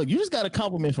 Look, you just got a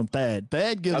compliment from Thad.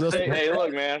 Thad gives us. Hey,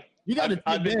 look, man. You got to take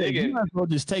that. You might as well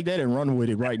just take that and run with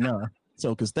it right now.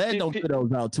 So, because Thad don't put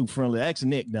those out too friendly. Ask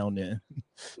Nick down there.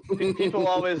 People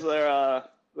always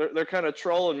they're kind of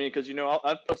trolling me because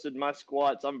I've posted my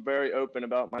squats. I'm very open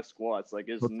about my squats. Like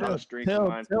it's not a strength of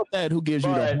mine. Tell Thad who gives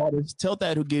you the hardest. Tell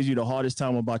Thad who gives you the hardest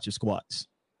time about your squats.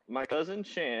 My cousin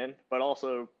Shan, but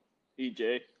also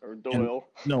EJ or Doyle.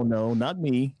 No, not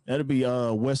me. That'll be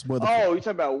Wes Weatherford. Oh, you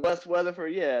talking about Wes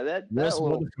Weatherford? Yeah, that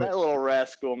little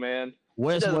rascal, man.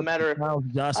 Wes doesn't matter.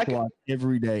 Josh squat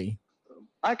every day.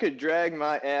 I could drag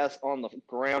my ass on the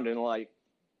ground and like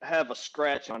have a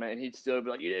scratch on it, and he'd still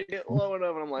be like, "You didn't get low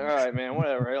enough." And I'm like, "All right, man,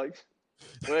 whatever. Like,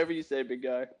 whatever you say, big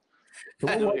guy."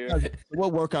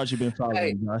 What workouts you been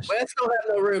following, Josh? Wes don't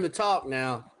have no room to talk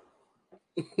now.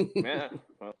 Man,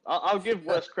 well, I'll give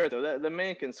Wes credit though. The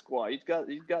man can squat. He's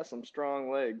got some strong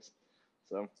legs.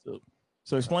 So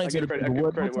explain to the people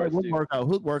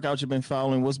what workouts you've been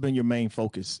following. What's been your main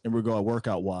focus in regard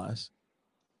workout wise?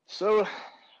 So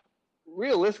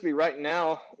realistically, right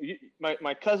now,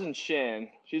 my cousin Shan,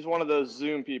 she's one of those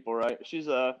Zoom people, right? She's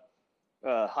a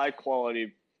high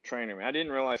quality trainer. Man. I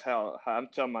didn't realize how I'm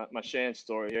telling my Shan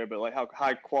story here, but like how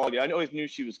high quality. I always knew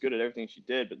she was good at everything she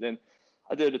did, but then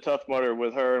I did a Tough Mudder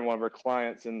with her and one of her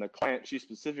clients, and the client she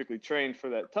specifically trained for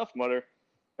that Tough Mudder,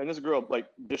 and this girl like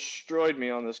destroyed me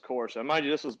on this course. And mind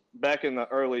you, this was back in the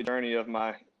early journey of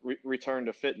my return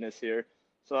to fitness here,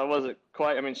 so I wasn't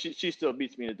quite. I mean, she still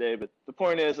beats me today, but the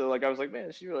point is, like, I was like,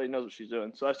 man, she really knows what she's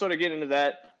doing. So I started getting into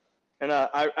that, and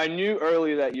I knew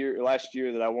early last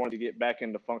year that I wanted to get back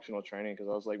into functional training because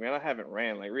I was like, man, I haven't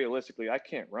ran. Like realistically, I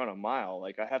can't run a mile.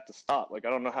 Like I have to stop. Like I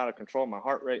don't know how to control my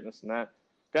heart rate and this and that.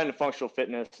 got into functional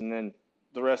fitness, and then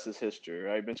the rest is history.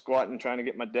 Right? I've been squatting, trying to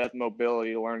get my depth,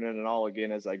 mobility, learning it all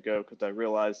again as I go, because I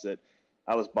realized that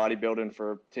I was bodybuilding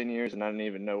for 10 years and I didn't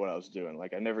even know what I was doing.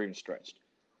 Like I never even stretched.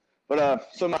 But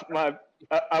so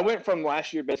I went from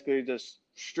last year basically just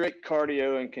straight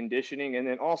cardio and conditioning, and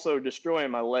then also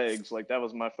destroying my legs. Like that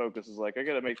was my focus. Is like I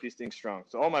got to make these things strong.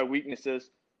 So all my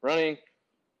weaknesses, running,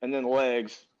 and then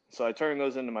legs. So I turned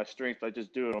those into my strength by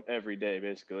just doing them every day,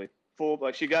 basically.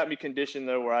 Like she got me conditioned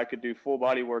though, where I could do full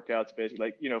body workouts,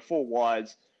 basically like full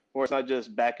wides, where it's not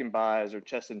just back and bis or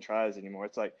chest and tris anymore.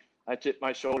 It's like I hit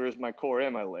my shoulders, my core,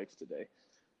 and my legs today.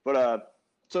 But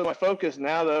so my focus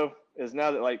now though is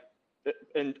now that like,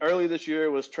 and early this year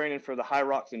was training for the High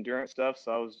Rocks endurance stuff.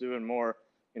 So I was doing more,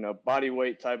 body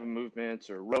weight type of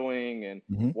movements or rowing and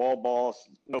wall balls,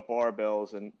 no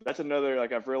barbells. And that's another,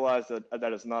 like I've realized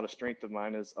that is not a strength of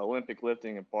mine, is Olympic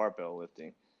lifting and barbell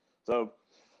lifting. So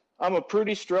I'm a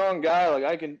pretty strong guy. Like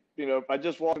I can, I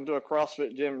just walked into a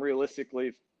CrossFit gym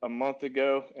realistically a month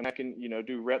ago, and I can,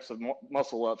 do reps of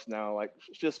muscle ups now, like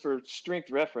just for strength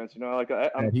reference, like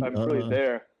I'm really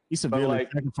there. He severely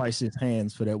sacrificed his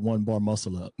hands for that 1 bar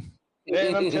muscle up.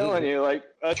 Man, I'm telling you, like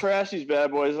I trash these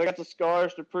bad boys. I got the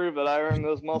scars to prove that I earned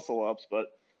those muscle ups. But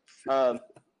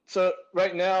so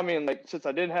right now, I mean, like since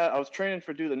I was training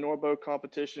do the Norbo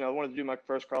competition. I wanted to do my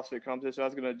first CrossFit competition. I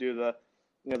was going to do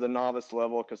the novice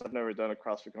level because I've never done a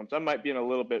CrossFit competition. I might be in a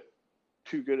little bit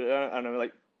too good at, I don't know,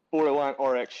 like borderline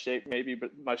RX shape maybe,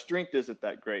 but my strength isn't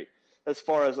that great as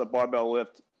far as a barbell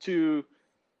lift to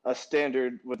a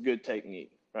standard with good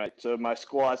technique. Right. So my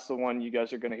squat's the one you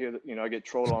guys are going to hear that, I get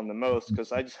trolled on the most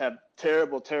because I just have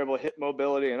terrible hip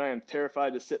mobility, and I am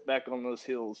terrified to sit back on those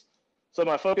hills. So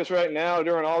my focus right now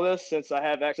during all this, since I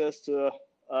have access to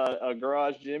a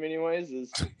garage gym anyways, is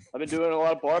I've been doing a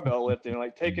lot of barbell lifting,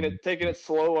 like taking it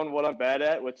slow on what I'm bad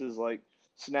at, which is like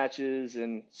snatches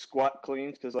and squat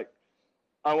cleans. Cause like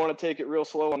I want to take it real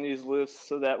slow on these lifts.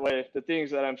 So that way the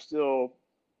things that I'm still,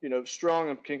 strong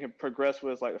and can progress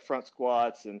with, like the front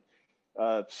squats and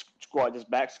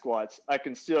back squats, I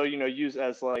can still, use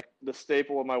as like the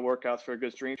staple of my workouts for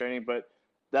good strength training. But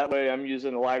that way I'm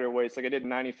using lighter weights. Like I did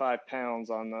 95 pounds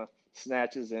on the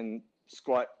snatches and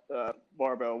squat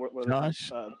barbell.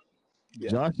 Josh and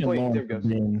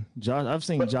Lawrence I've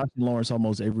seen Josh and Lawrence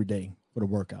almost every day for the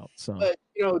workout. So but,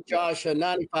 Josh,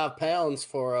 95 pounds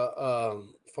for a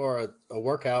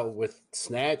workout with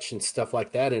snatch and stuff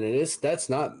like that, and that's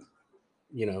not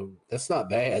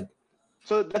bad.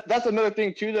 So that's another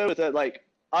thing too, though, is that like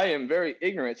I am very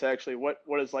ignorant to actually what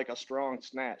is like a strong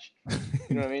snatch.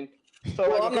 You know what I mean? So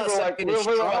well, I'm not saying it's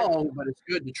strong, but it's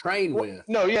good to train with.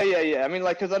 No, yeah. I mean,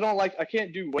 like, because I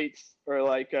can't do weights, or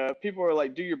like people are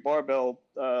like, do your barbell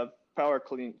power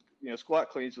clean,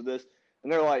 squat cleans with this,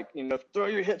 and they're like, throw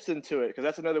your hips into it, because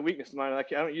that's another weakness of mine. I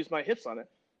don't use my hips on it.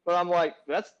 But I'm like,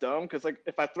 that's dumb, because like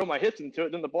if I throw my hips into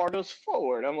it, then the bar goes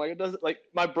forward. I'm like, it doesn't, like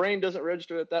my brain doesn't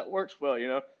register that works well,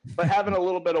 But having a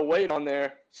little bit of weight on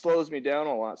there slows me down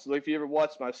a lot. So like, if you ever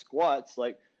watch my squats,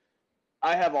 like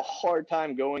I have a hard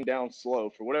time going down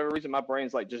slow. For whatever reason, my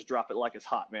brain's like, just drop it like it's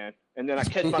hot, man. And then I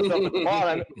catch myself at the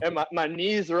bottom, and my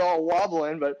knees are all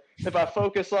wobbling. But if I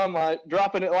focus on my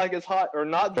dropping it like it's hot or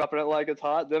not dropping it like it's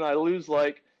hot, then I lose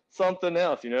like something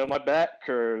else, my back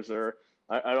curves, or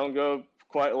I don't go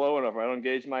quite low enough. I don't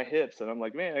engage my hips, and I'm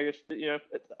like, man, I guess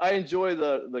I enjoy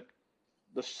the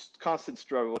constant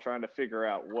struggle trying to figure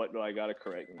out what do I got to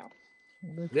correct now.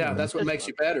 Yeah, that's what makes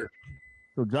you better.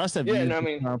 So Josh had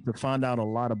time to find out a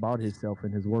lot about himself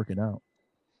and his working out.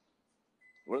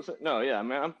 What is it? No, yeah, I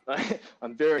mean,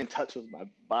 I'm very in touch with my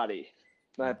body.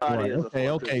 My body is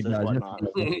okay, guys.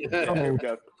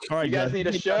 All right, you guys need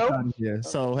a show.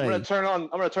 So hey, I'm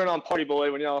gonna turn on Party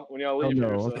Boy when y'all leave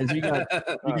here. So. Okay, so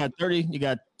you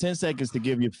got 10 seconds to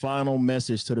give your final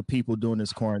message to the people during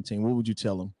this quarantine. What would you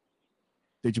tell them?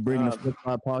 Did you bring the Flip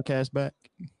Side podcast back?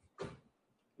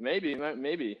 Maybe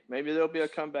there'll be a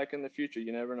comeback in the future.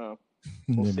 You never know.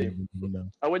 We'll see.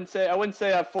 I wouldn't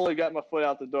say I've fully got my foot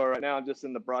out the door right now. I'm just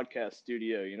in the broadcast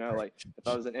studio. Like if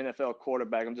I was an NFL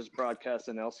quarterback, I'm just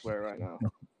broadcasting elsewhere right now.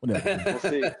 We'll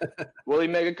see. Will he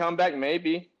make a comeback?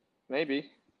 Maybe.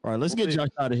 All right, let's get Josh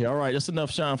out of here. All right, that's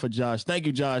enough shine for Josh. Thank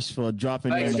you, Josh, for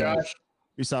dropping in. Thanks, Josh.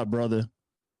 Peace out, brother.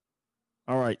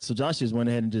 All right, so Josh just went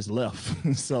ahead and just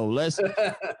left. So let's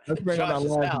bring on our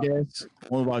last guest.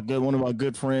 One of our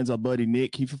good friends, our buddy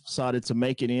Nick. He decided to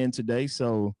make it in today.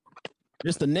 So,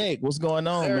 Mr. Nick, what's going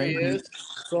on, there man? He is.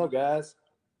 What's up, guys?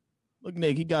 Look,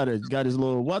 Nick, he got his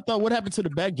little. What happened to the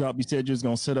backdrop? You said you was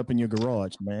gonna set up in your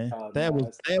garage, man. Dad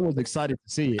was excited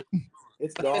to see it.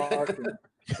 It's dark.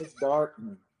 It's dark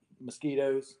and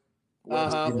mosquitoes.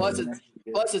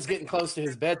 Plus, it's getting close to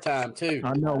his bedtime too.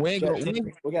 I know. We got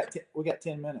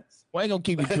 10 minutes. We ain't gonna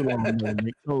keep you too long,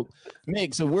 Nick. So,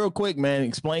 Nick, so real quick, man,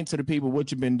 explain to the people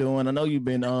what you've been doing. I know you've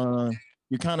been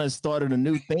you kind of started a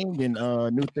new thing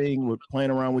with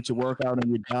playing around with your workout and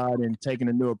your diet and taking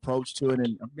a new approach to it.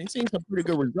 And I've been seeing some pretty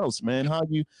good results, man. How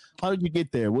did you get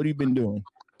there? What have you been doing?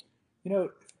 You know,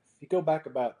 if you go back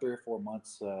about 3 or 4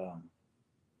 months, I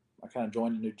kind of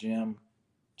joined a new gym,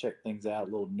 checked things out,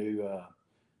 a little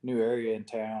new area in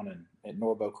town, and at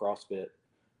Norbo CrossFit.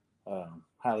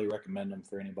 Highly recommend them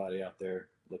for anybody out there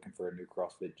looking for a new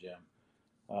CrossFit gym.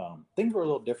 Things were a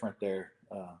little different there.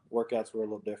 Workouts were a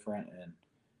little different, and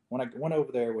when I went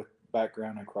over there with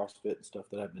background in CrossFit and stuff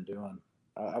that I've been doing,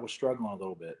 I was struggling a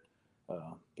little bit.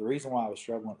 The reason why I was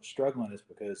struggling is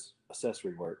because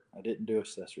accessory work. I didn't do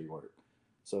accessory work,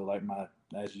 so like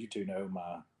as you two know,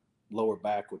 my lower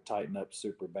back would tighten up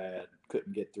super bad.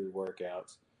 Couldn't get through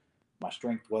workouts. My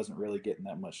strength wasn't really getting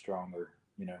that much stronger,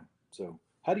 you know. So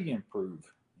how do you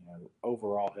improve, you know,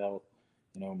 overall health?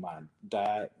 You know, my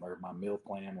diet or my meal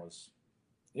plan was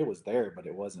there, but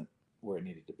it wasn't where it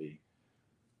needed to be.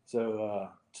 So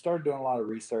started doing a lot of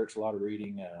research, a lot of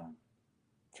reading,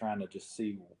 trying to just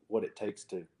see what it takes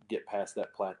to get past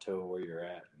that plateau where you're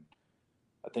at. And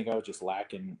I think I was just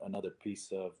lacking another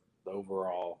piece of the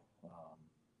overall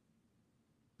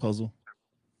puzzle.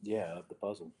 Yeah, of the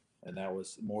puzzle. And that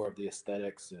was more of the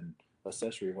aesthetics and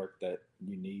accessory work that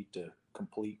you need to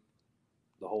complete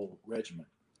the whole regimen.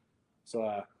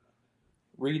 So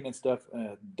reading and stuff,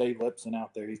 Dave Lipson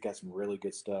out there, he's got some really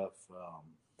good stuff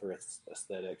for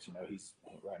aesthetics. You know, he's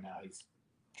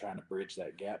trying to bridge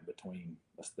that gap between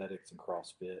aesthetics and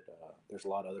CrossFit. There's a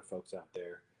lot of other folks out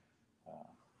there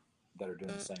that are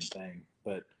doing the same thing.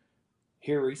 But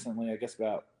here recently, I guess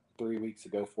about 4 weeks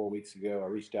ago, I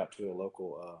reached out to a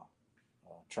local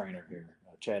trainer here,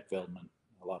 Chad Feldman.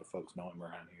 A lot of folks know him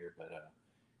around here, but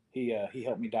he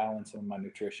helped me dial in some of my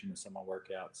nutrition and some of my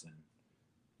workouts, and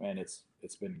man, it's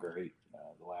been great.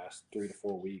 The last 3 to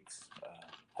 4 weeks,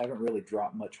 haven't really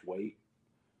dropped much weight.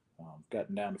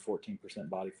 Gotten down to 14%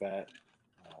 body fat.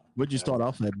 What'd you start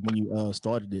off at when you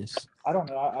started this? I don't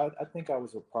know. I think I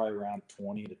was probably around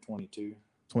 20 to 22.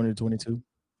 20 to 22?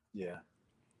 Yeah.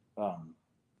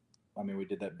 I mean, we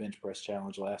did that bench press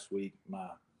challenge last week. My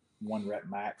 1 rep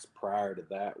max prior to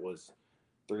that was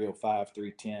 305,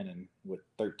 310, and with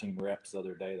 13 reps the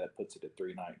other day, that puts it at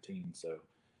 319. So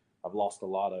I've lost a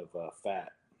lot of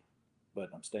fat, but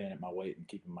I'm staying at my weight and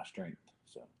keeping my strength.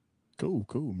 So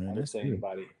cool, man. I would say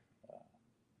anybody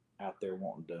out there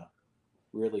wanting to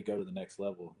really go to the next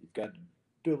level, you've got to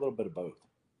do a little bit of both.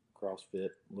 CrossFit,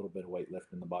 a little bit of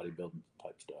weightlifting, the bodybuilding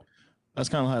type stuff. That's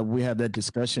kind of how we have that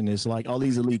discussion. It's like all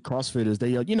these elite CrossFitters, they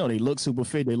look super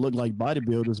fit. They look like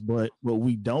bodybuilders, but what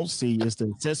we don't see is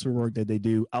the accessory work that they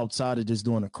do outside of just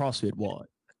doing a CrossFit WOD.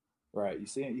 Right. You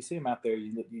see them out there.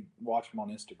 You watch them on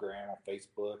Instagram, on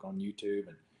Facebook, on YouTube,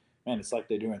 and man, it's like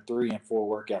they're doing 3 and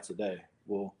 4 workouts a day.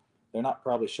 Well, they're not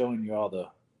probably showing you all the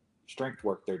strength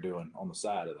work they're doing on the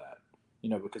side of that. You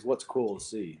know, because what's cool to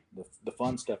see, the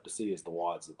fun stuff to see is the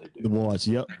WODs that they do. The WODs,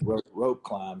 yep. Rope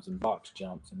climbs and box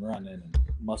jumps and running and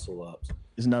muscle ups.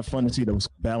 It's not fun to see those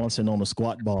balancing on a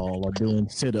squat ball or doing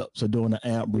sit-ups or doing the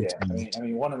ab routine. I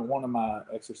mean, one of my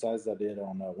exercises I did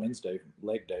on Wednesday,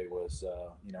 leg day, was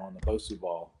on the Bosu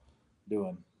ball,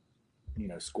 doing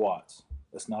squats.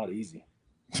 That's not easy.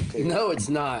 No, it's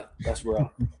not. That's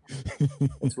rough.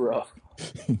 It's rough.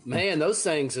 Man, those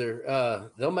things are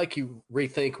they'll make you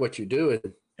rethink what you're doing.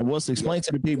 And explain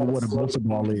to the people what a Bosu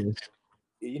ball is.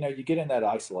 You know, you get in that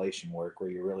isolation work where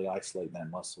you're really isolating that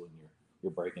muscle and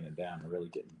you're breaking it down and really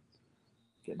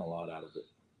getting a lot out of it.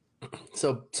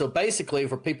 So basically,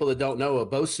 for people that don't know, a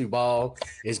Bosu ball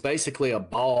is basically a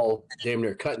ball damn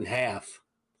near cut in half,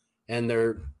 and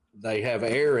they have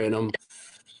air in them,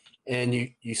 and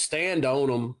you stand on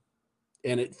them,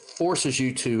 and it forces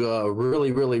you to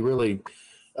really, really, really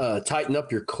tighten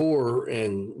up your core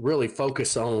and really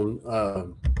focus on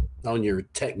your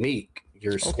technique,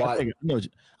 your squat.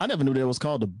 I never knew that was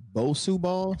called the Bosu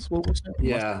ball. What was that?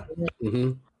 Yeah.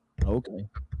 Mm-hmm. Okay.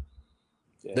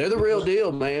 Yeah, they're the real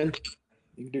deal, man.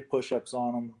 You can do push-ups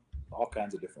on them, all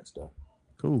kinds of different stuff.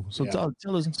 Cool. So tell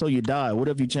us, so your diet, what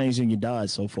have you changed in your diet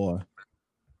so far?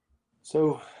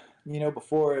 So,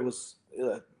 before it was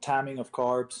timing of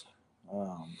carbs,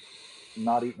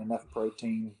 not eating enough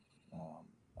protein.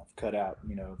 I've cut out,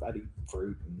 if I eat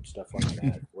fruit and stuff like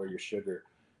that, where your sugar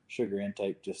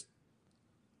intake just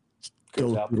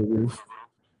goes out the roof.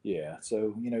 Yeah.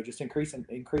 So, just increase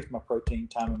my protein,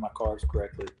 timing my carbs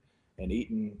correctly, and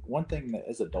eating. One thing that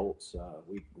as adults,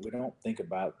 we don't think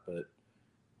about, but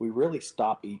we really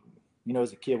stop eating you know,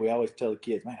 as a kid, we always tell the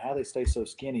kids, man, how they stay so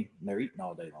skinny and they're eating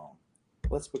all day long.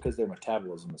 Well, that's because their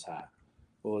metabolism is high.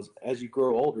 Well, as you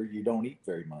grow older, you don't eat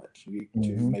very much. You eat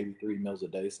 2, maybe 3 meals a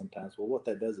day sometimes. Well, what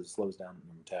that does is slows down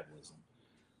your metabolism.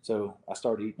 So I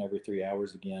started eating every 3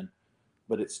 hours again,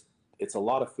 but it's a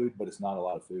lot of food, but it's not a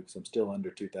lot of food because I'm still under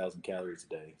 2,000 calories a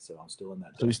day. So I'm still in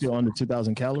that. So you're still under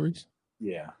 2,000 calories?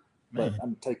 Yeah. Man. But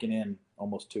I'm taking in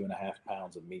almost 2.5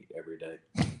 pounds of meat every day.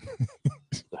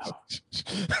 So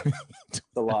it's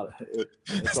a lot.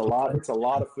 It's a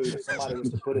lot of food. If somebody was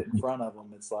to put it in front of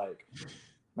them, it's like,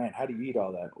 man, how do you eat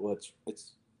all that? Well,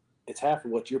 it's half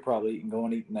of what you're probably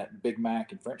eating that Big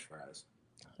Mac and French fries.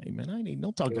 Hey man, I ain't eating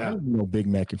no Big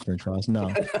Mac and French fries.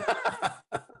 No.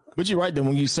 But you're right. Then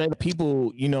when you say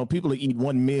people that eat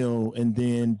one meal and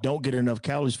then don't get enough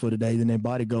calories for the day, then their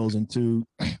body goes into,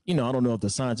 I don't know if the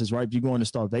science is right, but you go into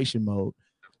starvation mode.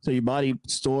 So your body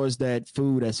stores that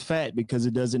food as fat because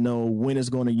it doesn't know when it's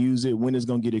going to use it, when it's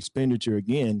going to get expenditure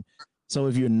again. So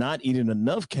if you're not eating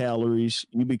enough calories,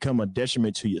 you become a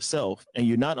detriment to yourself. And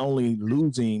you're not only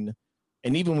losing,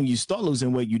 and even when you start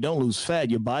losing weight, you don't lose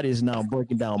fat. Your body is now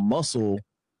breaking down muscle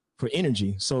for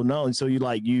energy. So you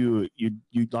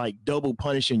like double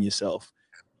punishing yourself.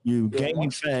 You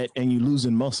gaining fat and you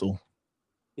losing muscle.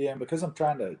 Yeah, because I'm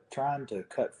trying to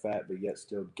cut fat but yet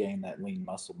still gain that lean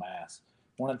muscle mass.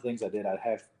 One of the things I did, I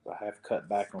have cut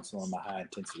back on some of my high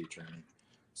intensity training.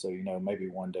 So maybe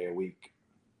 1 day a week,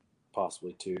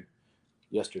 possibly 2.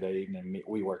 Yesterday evening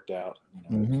we worked out.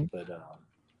 But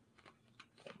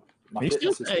my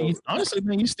fitness is still, honestly,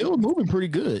 man, you're still moving pretty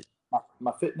good.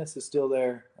 My fitness is still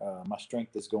there. My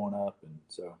strength is going up, and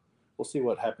so we'll see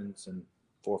what happens in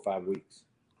 4 or 5 weeks.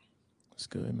 That's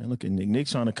good, man. Look at Nick.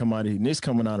 Nick's trying to come out of Nick's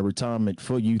coming out of retirement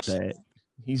for you, Thad.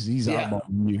 He's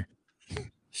eyeballing you.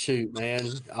 Shoot, man.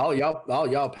 All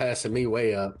y'all passing me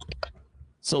way up.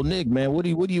 So Nick, man,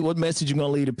 what message you gonna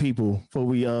leave to people before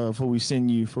we send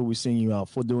you out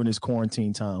for during this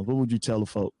quarantine time? What would you tell the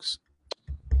folks?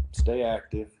 Stay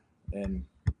active, and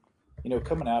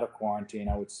coming out of quarantine,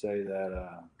 I would say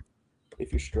that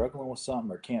if you're struggling with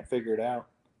something or can't figure it out,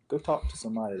 go talk to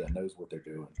somebody that knows what they're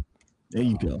doing. There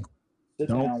you go.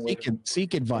 Don't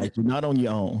seek advice. You're not on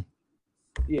your own.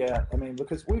 Yeah, I mean,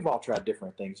 because we've all tried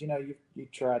different things. You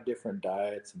tried different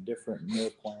diets and different meal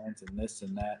plans and this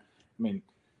and that. I mean,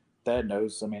 Thad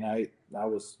knows. I mean, I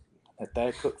was at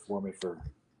Thad cooked for me for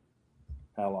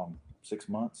how long? 6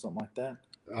 months, something like that.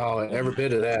 Oh, every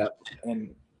bit of that.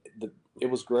 And it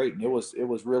was great, and it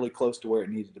was really close to where it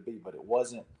needed to be, but it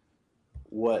wasn't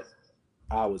what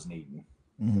I was needing.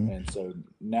 And so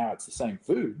now it's the same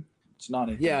food. It's not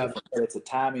anything different, but it's a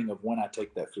timing of when I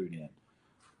take that food in.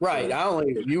 Right. So,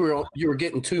 you were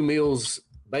getting 2 meals,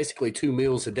 basically 2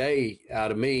 meals a day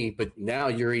out of me, but now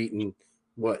you're eating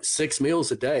 6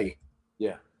 meals a day?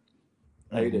 Yeah.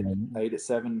 I eat at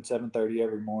 7:30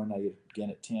 every morning. I eat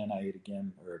again at 10. I eat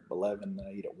again or 11. Then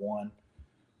I eat at 1.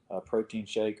 Protein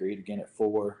shake, or eat again at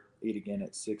 4. Eat again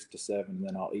at 6 to 7. And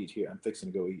then I'll eat here. I'm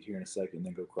fixing to go eat here in a second, and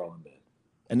then go crawl in bed.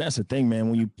 And that's the thing, man.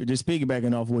 When you just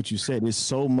piggybacking off what you said, there's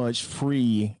so much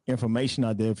free information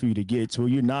out there for you to get to.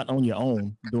 You're not on your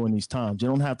own during these times. You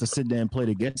don't have to sit there and play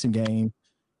the guessing game.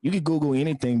 You can Google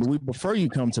anything, but we prefer you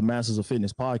come to Masters of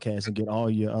Fitness podcast and get all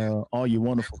your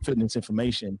wonderful fitness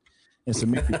information and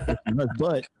submit your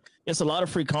but it's a lot of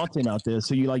free content out there.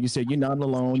 So like you said, you're not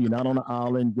alone. You're not on an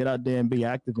island. Get out there and be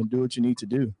active and do what you need to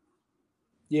do.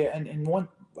 Yeah, and one,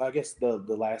 I guess the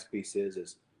last piece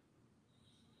is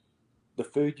the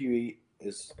food you eat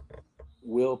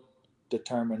will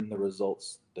determine the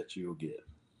results that you will get.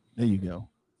 There you go.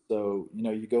 So,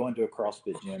 you go into a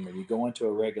CrossFit gym, or you go into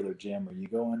a regular gym, or you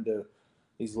go into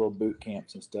these little boot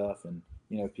camps and stuff, and,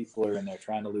 people are in there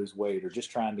trying to lose weight or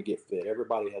just trying to get fit.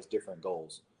 Everybody has different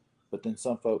goals. But then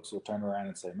some folks will turn around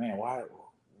and say, man,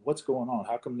 what's going on?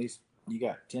 How come you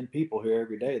got 10 people here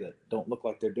every day that don't look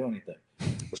like they're doing anything?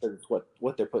 Because it's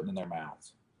what they're putting in their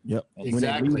mouths. Yep. And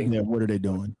exactly. When they're what are they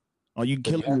doing? Are you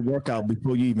killing your workout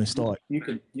before you even start? You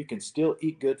can still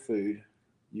eat good food.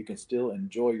 You can still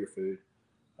enjoy your food.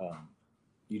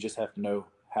 You just have to know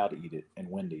how to eat it and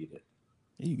when to eat it.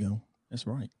 There you go. That's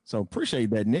right. So appreciate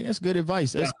that, Nick. That's good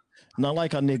advice. That's not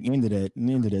like how Nick ended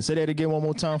that. Say that again one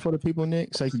more time for the people,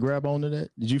 Nick, so you can grab onto that.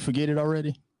 Did you forget it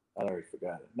already? I already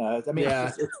forgot it. No, I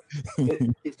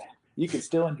mean, you can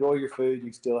still enjoy your food. You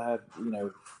can still have,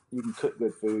 you can cook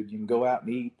good food. You can go out and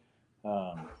eat.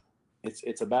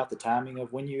 It's about the timing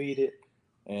of when you eat it,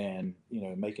 and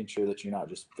making sure that you're not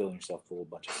just filling yourself full of a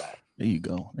bunch of fat. There you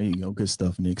go. Good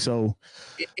stuff, Nick. So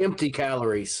empty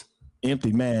calories.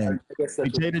 Empty, man.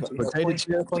 Potato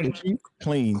chips,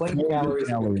 clean calories.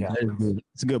 That's good.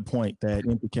 It's a good point, that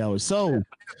empty calories. So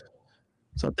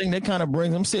So I think that kind of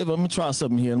brings. Let me try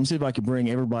something here. Let me see if I can bring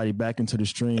everybody back into the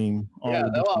stream. Yeah,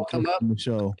 they'll all come up. In the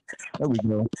show. There we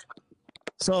go.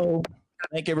 So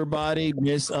thank everybody,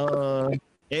 Miss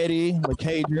Eddie,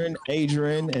 McCadron,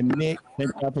 Adrian, and Nick.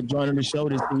 Thank you for joining the show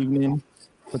this evening,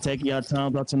 for taking your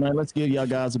time out tonight. Let's give y'all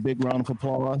guys a big round of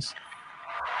applause.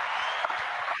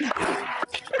 I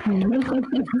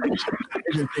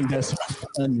just think that's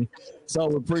funny. So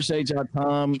we appreciate y'all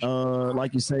time.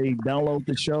 Like you say, download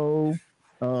the show.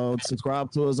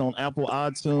 Subscribe to us on Apple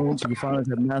iTunes. You can find us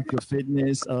at Master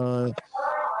Fitness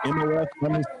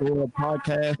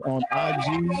MOF_podcast on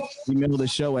IG. Email the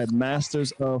show at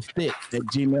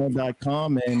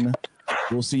mastersoffit@gmail.com, and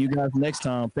we'll see you guys next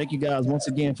time. Thank you guys once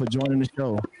again for joining the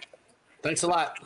show. Thanks a lot.